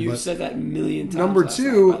kicked in. You said that a million times. Number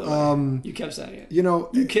two, you kept saying it.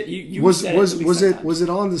 You was it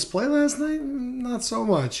on display last night? Not so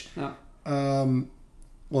much. No.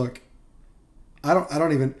 Look, I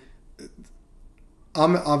don't even.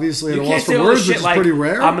 I'm obviously at a You loss can't say for all words, this which shit is like pretty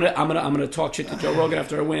rare. I'm gonna talk shit to Joe Rogan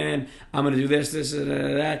after a win. I'm gonna do this, and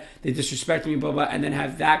that. They disrespect me, blah blah, and then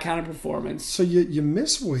have that kind of performance. So you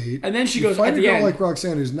miss weight, And then she you goes, fight at a the girl end- like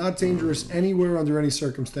Roxanne, who's not dangerous anywhere under any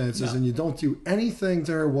circumstances, No. and you don't do anything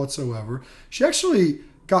to her whatsoever. She actually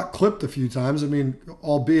got clipped a few times. I mean,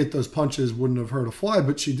 albeit those punches wouldn't have hurt a fly,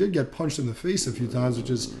 but she did get punched in the face a few times, which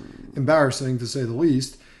is embarrassing to say the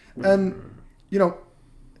least. And you know,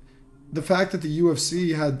 the fact that the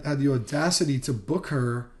UFC had the audacity to book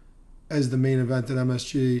her as the main event at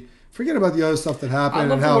MSG. Forget about the other stuff that happened. I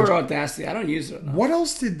love and the how word audacity. I don't use it enough. what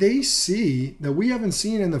else did they see that we haven't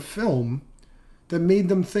seen in the film that made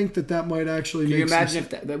them think that might actually Can make you imagine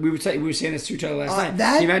sense? if that, we were saying this to each other last night?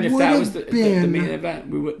 that Can you imagine if would that have was the been- main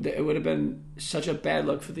event? It would have been such a bad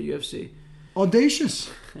look for the UFC. Audacious.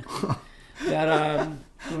 That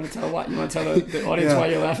you want to tell the audience why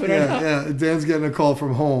you're laughing right now? Yeah, Dan's getting a call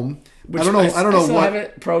from home. Which I don't know. I don't know still what. have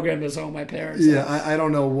it programmed as home. My parents. Yeah, I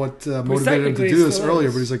don't know what motivated him to technically do this still earlier,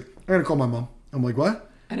 is. but he's like, "I'm gonna call my mom." I'm like, "What?"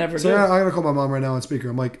 I never So did. I'm gonna call my mom right now on speaker.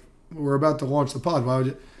 I'm like, "We're about to launch the pod. Why would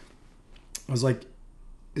you?" I was like,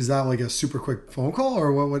 "Is that like a super quick phone call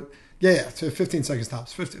or what?" Yeah, 15 seconds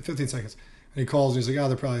tops. 15 seconds. And he calls and he's like, "Oh,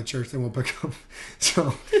 they're probably at church. They won't pick up."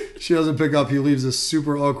 So she doesn't pick up. He leaves a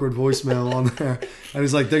super awkward voicemail on there, and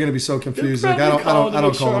he's like, "They're gonna be so confused." Like, I don't call them.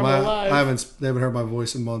 They haven't heard my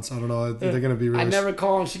voice in months. I don't know. They're gonna be really. I never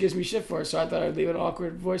call and she gives me shit for it, so I thought I'd leave an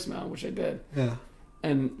awkward voicemail, which I did. Yeah.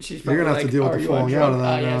 And she's You're probably gonna have like, to deal with "Are the you on falling out of drugs?"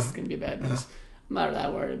 that now. Yes, it's gonna be bad news. I'm not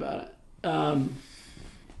that worried about it.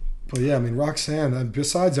 But yeah, I mean, Roxanne.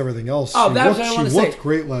 Besides everything else, Oh, that's what I wanna she say. looked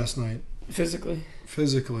great last night. Physically.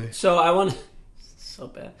 So I want to. So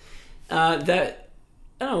bad. That.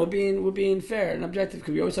 I don't know. We're being fair and objective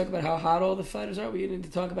because we always talk about how hot all the fighters are. We need to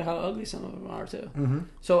talk about how ugly some of them are too. Mm-hmm.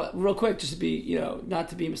 So real quick, just to be not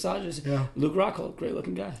to be misogynist. Yeah. Luke Rockhold, great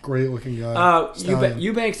looking guy. great looking guy.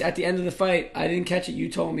 Eubanks at the end of the fight, I didn't catch it. You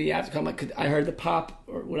told me after come like I heard the pop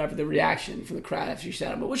or whatever the reaction from the crowd after she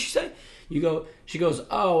said it. But what'd she say? She goes,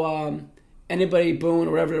 anybody booing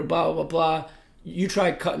or whatever, blah blah blah blah. You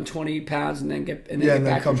try cutting 20 pounds and then get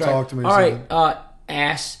back come and try. talk to me. All right,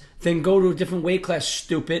 ass. Then go to a different weight class,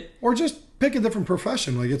 stupid. Or just pick a different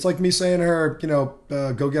profession. Like it's like me saying to her,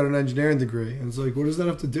 go get an engineering degree. And it's like, what does that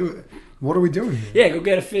have to do with it? What are we doing here? Yeah, go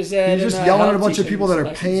get a phys ed. You're just and yelling at a health bunch of teaching people that are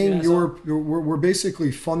selections, paying so- we're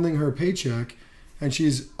basically funding her paycheck, and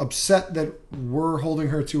she's upset that we're holding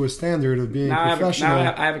her to a standard of being professional.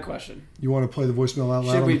 I have a question. You want to play the voicemail out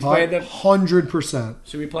loud Should on we the pod? play the- 100%.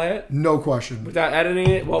 Should we play it? No question. Without editing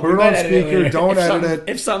it? Well, Put we it might on edit it speaker. later. Don't If edit something- it.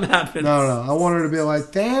 If something happens. No. I want her to be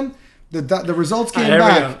like, Dan, the results came All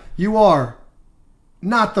right, here we back. go. You are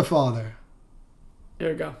not the father. Here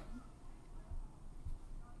we go.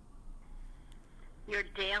 Your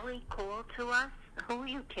daily call to us? Who are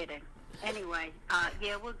you kidding? Anyway,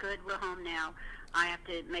 yeah, we're good. We're home now. I have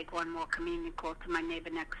to make one more communion call to my neighbor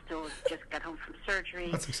next door. Just got home from surgery.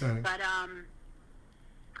 That's exciting. But,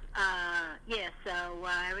 yeah, so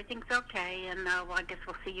everything's okay. And, well, I guess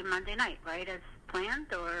we'll see you Monday night, right, as planned?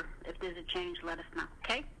 Or if there's a change, let us know.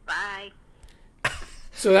 Okay? Bye.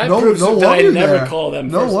 So that No- proves no that I love never there. call them.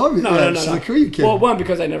 No first. love you. No, Yeah, no, no, she's no. like, who are you kidding? Well, one,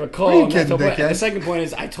 because I never call Who are you them. That's kidding, the point. And dickhead? the second point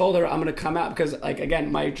is I told her I'm going to come out because, like,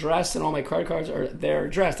 again, my address and all my credit cards are their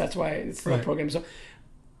address. That's why it's the Right. program. So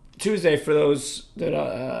Tuesday, for those that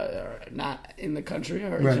are not in the country or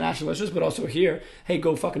Right. international listeners, but also here, hey,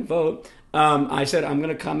 go fucking vote. I said I'm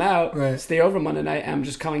going to come out, Right. stay over Monday night, and I'm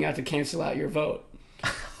just coming out to cancel out your vote.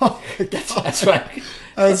 That's right.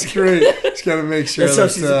 That's great. Just got to make sure And so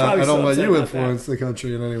that she's probably I don't so let upset you about influence the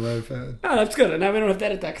country in any way. Oh, that's good. And now we don't have to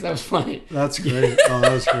edit that because that was funny. That's great. Oh,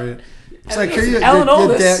 that was great. It's like, Listen, your Ellen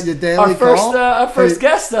Aldis, your daily our first, call? our first Hey,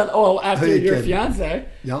 guest after you your kidding? fiance.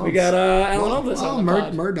 Yums. We got Ellen Aldis Oh, on the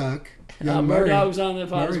pod. Murdoch. Young Murdoch was on the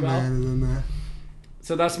pod as Murray well. man is in there.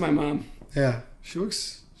 So that's my mom. Yeah,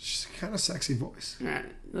 she's kind of sexy voice. All right,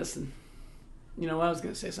 listen. You know what? I was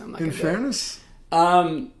going to say something. In fairness,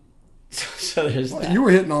 So there's that. you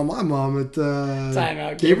were hitting on my mom at Time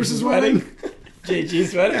out. Gabrus's wedding.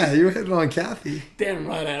 JG's wedding. Yeah, you were hitting on Kathy. Damn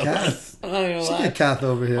right I Kath. was. I'm not even Let's lying. get Kath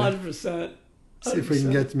over here. 100%. See if we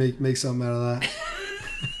can get to make something out of that.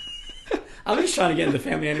 I'm just trying to get in the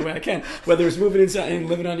family any way I can. Whether it's moving inside and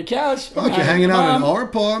living on your couch. or Fuck, you're having hanging your out in mom. our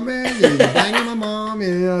apartment. You're banging my mom.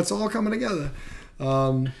 Yeah, it's all coming together.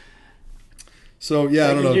 So yeah,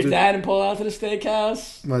 I don't know. Your dad and pull out to the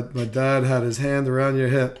steakhouse. My dad had his hand around your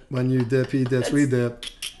hip. When you dip, he dips, we dip.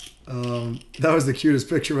 That was the cutest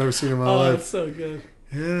picture I've ever seen in my Oh, life. that's so good.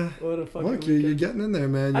 Yeah. What a fucking Look, you're getting in there,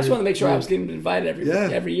 man. I just want to make sure I was getting invited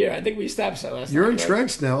every year. I think we established that last You're time.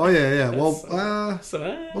 entrenched now. Oh, yeah. Well,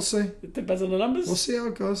 we'll see. It depends on the numbers. We'll see how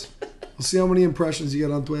it goes. We'll see how many impressions you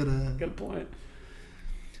get on Twitter. Good point.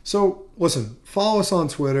 So, listen, follow us on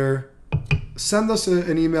Twitter. Send us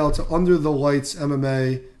an email to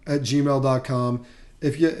underthelightsmma@gmail.com.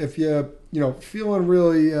 If you feeling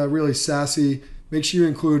really sassy, make sure you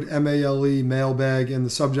include MALE mailbag in the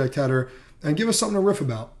subject header and give us something to riff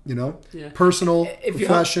about. Personal,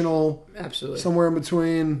 professional, absolutely, somewhere in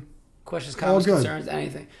between. Questions, comments, concerns,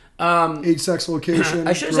 anything. Age, sex, location.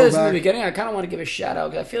 I should have said this in the beginning. I kind of want to give a shout out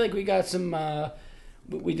because I feel like we got some.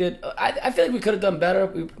 We did. I feel like we could have done better,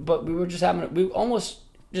 but we were just we almost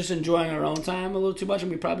just enjoying our own time a little too much, and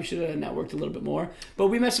we probably should have networked a little bit more. But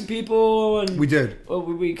we met some people, and we did.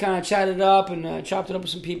 We kind of chatted up and chopped it up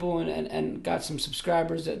with some people, and got some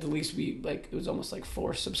subscribers. At the least, it was almost like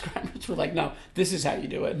 4 subscribers. We're like, no, this is how you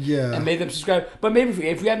do it. Yeah, and made them subscribe. But maybe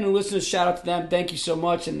if we have new listeners, shout out to them. Thank you so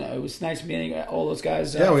much, and it was nice meeting all those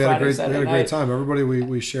guys. Yeah, we had a great time. Everybody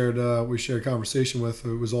we shared conversation with,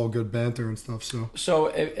 it was all good banter and stuff. So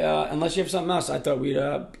unless you have something else, I thought we'd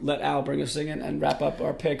let Al bring us in and wrap up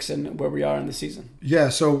our picks and where we are in the season. Yeah,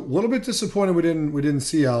 so a little bit disappointed we didn't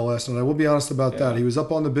see Al last night. I will be honest about that. He was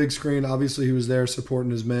up on the big screen. Obviously, he was there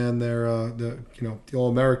supporting his man there, the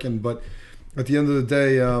All-American. But at the end of the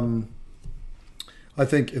day, I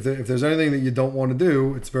think if there's anything that you don't want to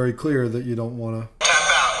do, it's very clear that you don't want to tap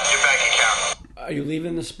out your bank account. Are you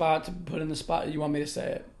leaving the spot to put in the spot? You want me to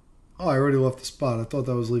say it? Oh, I already left the spot. I thought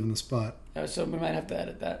that was leaving the spot. So we might have to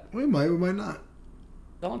edit that. We might not.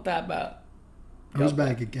 Don't tap out. Whose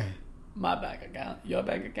bank account? My bank account. Your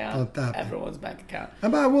bank account. Everyone's bank account.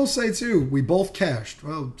 And I will say too, we both cashed.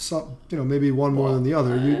 Well, maybe one more than the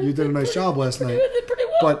other. You did a nice job last night. You did pretty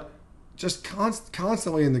well. But just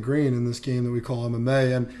constantly in the green in this game that we call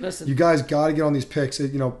MMA, and listen, you guys got to get on these picks.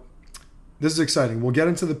 This is exciting. We'll get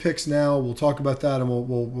into the picks now. We'll talk about that, and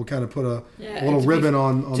we'll kind of put a little ribbon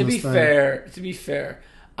on this thing. To be fair,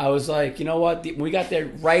 I was like, you know what? We got there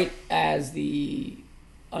right as the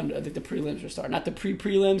prelims were starting. Not the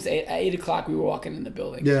pre-prelims. At 8 o'clock, we were walking in the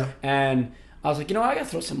building. Yeah. And I was like, I got to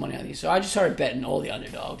throw some money on these. So I just started betting all the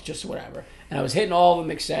underdogs, just whatever. And I was hitting all of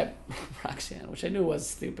them except Roxanne, which I knew was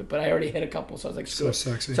stupid, but I already hit a couple, so I was like, screw it.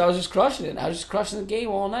 So sexy. So I was just crushing it. I was just crushing the game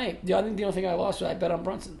all night. I think the only thing I lost was I bet on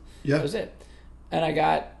Brunson. Yeah. That was it. And I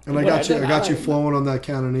got you flowing on that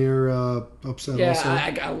Cannoneer upset. Yeah, also.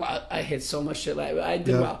 I hit so much shit. I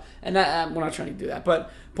did well, and we're not trying to do that.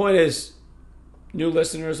 But point is, new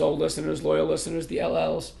listeners, old listeners, loyal listeners, the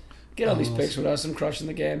LLs, get on these picks with us and crushing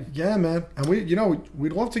the game. Yeah, man, and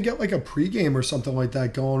we'd love to get like a pregame or something like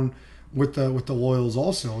that going with the loyals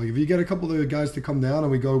also. Like if you get a couple of the guys to come down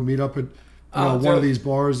and we go meet up at one of these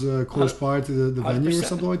bars close by to the venue or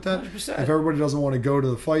something like that. 100%. If everybody doesn't want to go to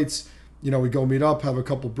the fights, we go meet up, have a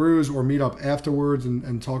couple brews, or meet up afterwards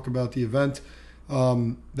and talk about the event.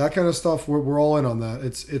 That kind of stuff, we're all in on that.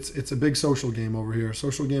 It's a big social game over here.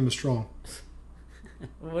 Social game is strong.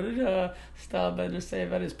 What did Stylebender say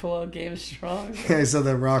about his pull-out game is strong? Yeah, he said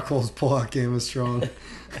that Rockhole's pull-out game is strong.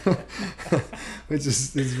 Which is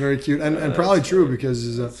very cute. And probably true because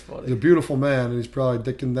he's a beautiful man and he's probably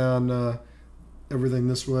dicking down everything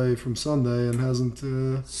this way from Sunday and hasn't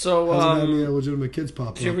had any legitimate kids pop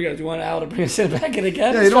up. Here we go. Do you want Al to bring us in back in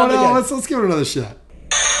again? Yeah, let's give it another shot.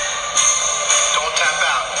 Don't tap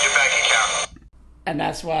out your bank account. And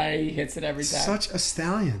that's why he hits it every time. Such a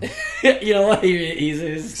stallion. You know what? He's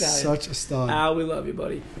a stallion. Such a stallion. Al, we love you,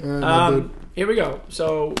 buddy. Right, here we go.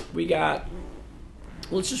 So we got...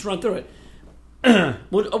 Let's just run through it.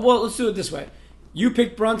 Well, let's do it this way. You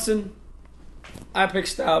picked Brunson. I picked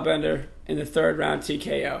Stylebender in the 3rd round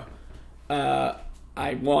TKO.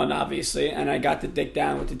 I won, obviously, and I got the dick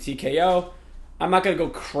down with the TKO. I'm not going to go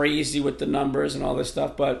crazy with the numbers and all this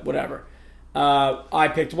stuff, but whatever.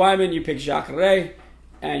 I picked Wyman, you picked Jacare,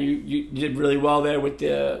 and you did really well there with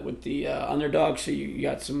the underdog, so you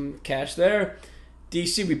got some cash there.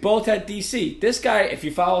 DC, we both had DC. This guy, if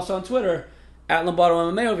you follow us on Twitter, at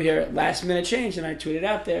Lombardo MMA over here, last minute change, and I tweeted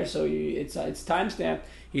out there, so it's timestamped.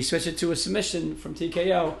 He switched it to a submission from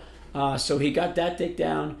TKO, so he got that dick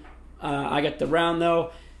down. I got the round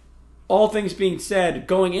though. All things being said,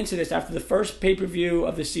 going into this, after the first pay-per-view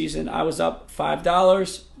of the season, I was up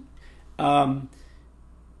 $5.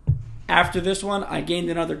 After this one, I gained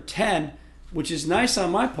another 10, which is nice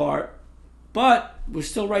on my part, but we're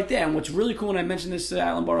still right there. And what's really cool, and I mentioned this to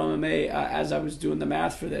Alan Barr MMA as I was doing the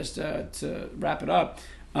math for this to wrap it up,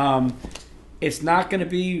 it's not going to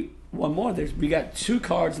be one more. We got 2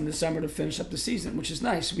 cards in December to finish up the season, which is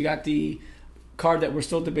nice. We got the card that we're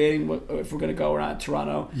still debating if we're going to go around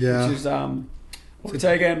Toronto, Yeah. which is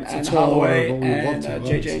Ortega and tall Holloway order, but we would love and to,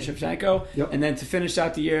 JJ obviously. Shevchenko. Yep. And then to finish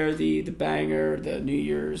out the year, the banger, the New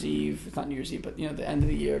Year's Eve, it's not New Year's Eve, but the end of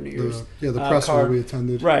the year, New Year's. The presser card, we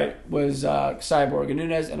attended. Right, was Cyborg and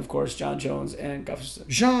Nunes, and of course John Jones and Gustafsson.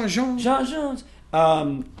 Jean Jones.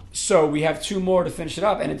 So we have 2 more to finish it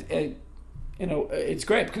up, and it's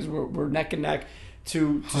great because we're neck and neck.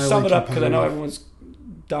 To sum it up, because I know everyone's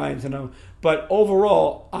dying to know, but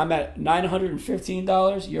overall, I'm at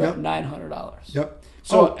 $915. You're at $900. Yep.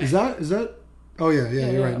 So is that? Oh yeah,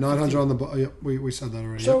 you're right. 900 15. on the. Yep, we said that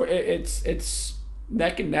already. So it's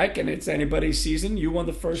neck and neck, and it's anybody's season. You won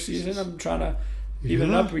the first season. I'm trying to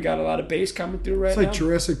even it up. We got a lot of base coming through right now. It's like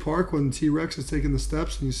Jurassic Park when T-Rex is taking the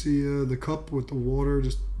steps, and you see the cup with the water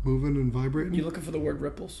just moving and vibrating. You're looking for the word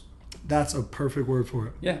ripples. That's a perfect word for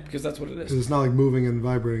it. Yeah, because that's what it is. Because it's not like moving and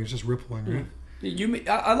vibrating; it's just rippling, right?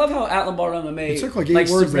 I love how At Lombardo MMA It took like 8 likes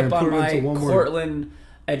words to rip there and on put it my into one word. Cortland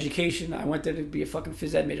education. I went there to be a fucking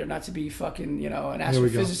phys ed major, not to be fucking an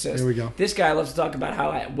astrophysicist. Here we go. This guy loves to talk about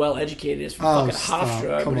how well educated he is from fucking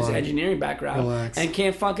Hofstra with his engineering background. Relax. And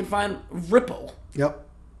can't fucking find Ripple. Yep.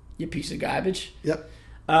 You piece of garbage. Yep.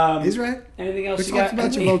 He's right. Anything else We you talked got?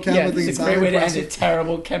 about your vocab. I think it's a great way to end it.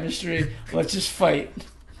 Terrible chemistry. Let's just fight.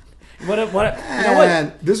 What? You know what?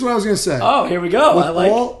 And this is what I was going to say. Oh, here we go. With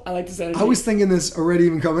I like this energy. I was thinking this already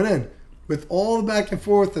even coming in. With all the back and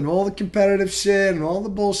forth and all the competitive shit and all the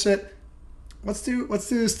bullshit, let's do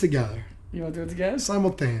this together. You want to do it together?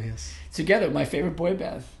 Simultaneous. Together, my favorite boy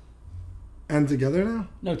band. And together now?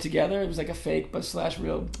 No, together. It was like a fake but /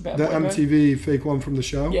 real bad The boy band. MTV fake one from the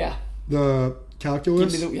show? Yeah. The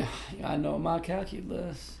calculus? Give me I know my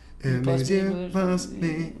calculus. And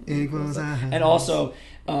me equals I. And also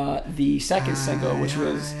the second single, which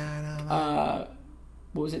was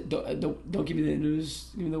what was it? Don't give me the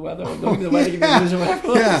news, give me the weather. Don't give me the weather, give me the news, or whatever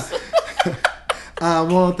it was. I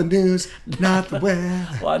want the news, not the weather.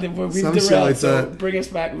 Well, we've Some shit derailed, like so that. bring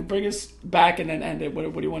us back, and then end it.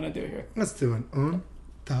 What do you want to do here? Let's do it. Un,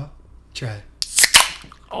 dos, tres.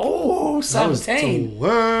 Oh, simultaneous.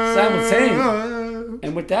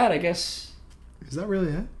 And with that, I guess. Is that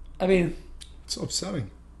really it? I mean, it's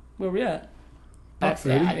upsetting. Where we at? About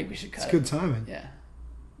 30. I think we should cut It's good timing. Yeah.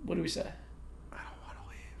 What do we say? I don't want to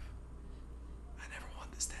leave. I never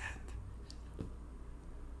want this to end.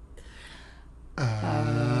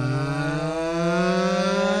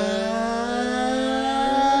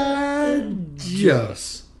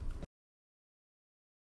 Adios.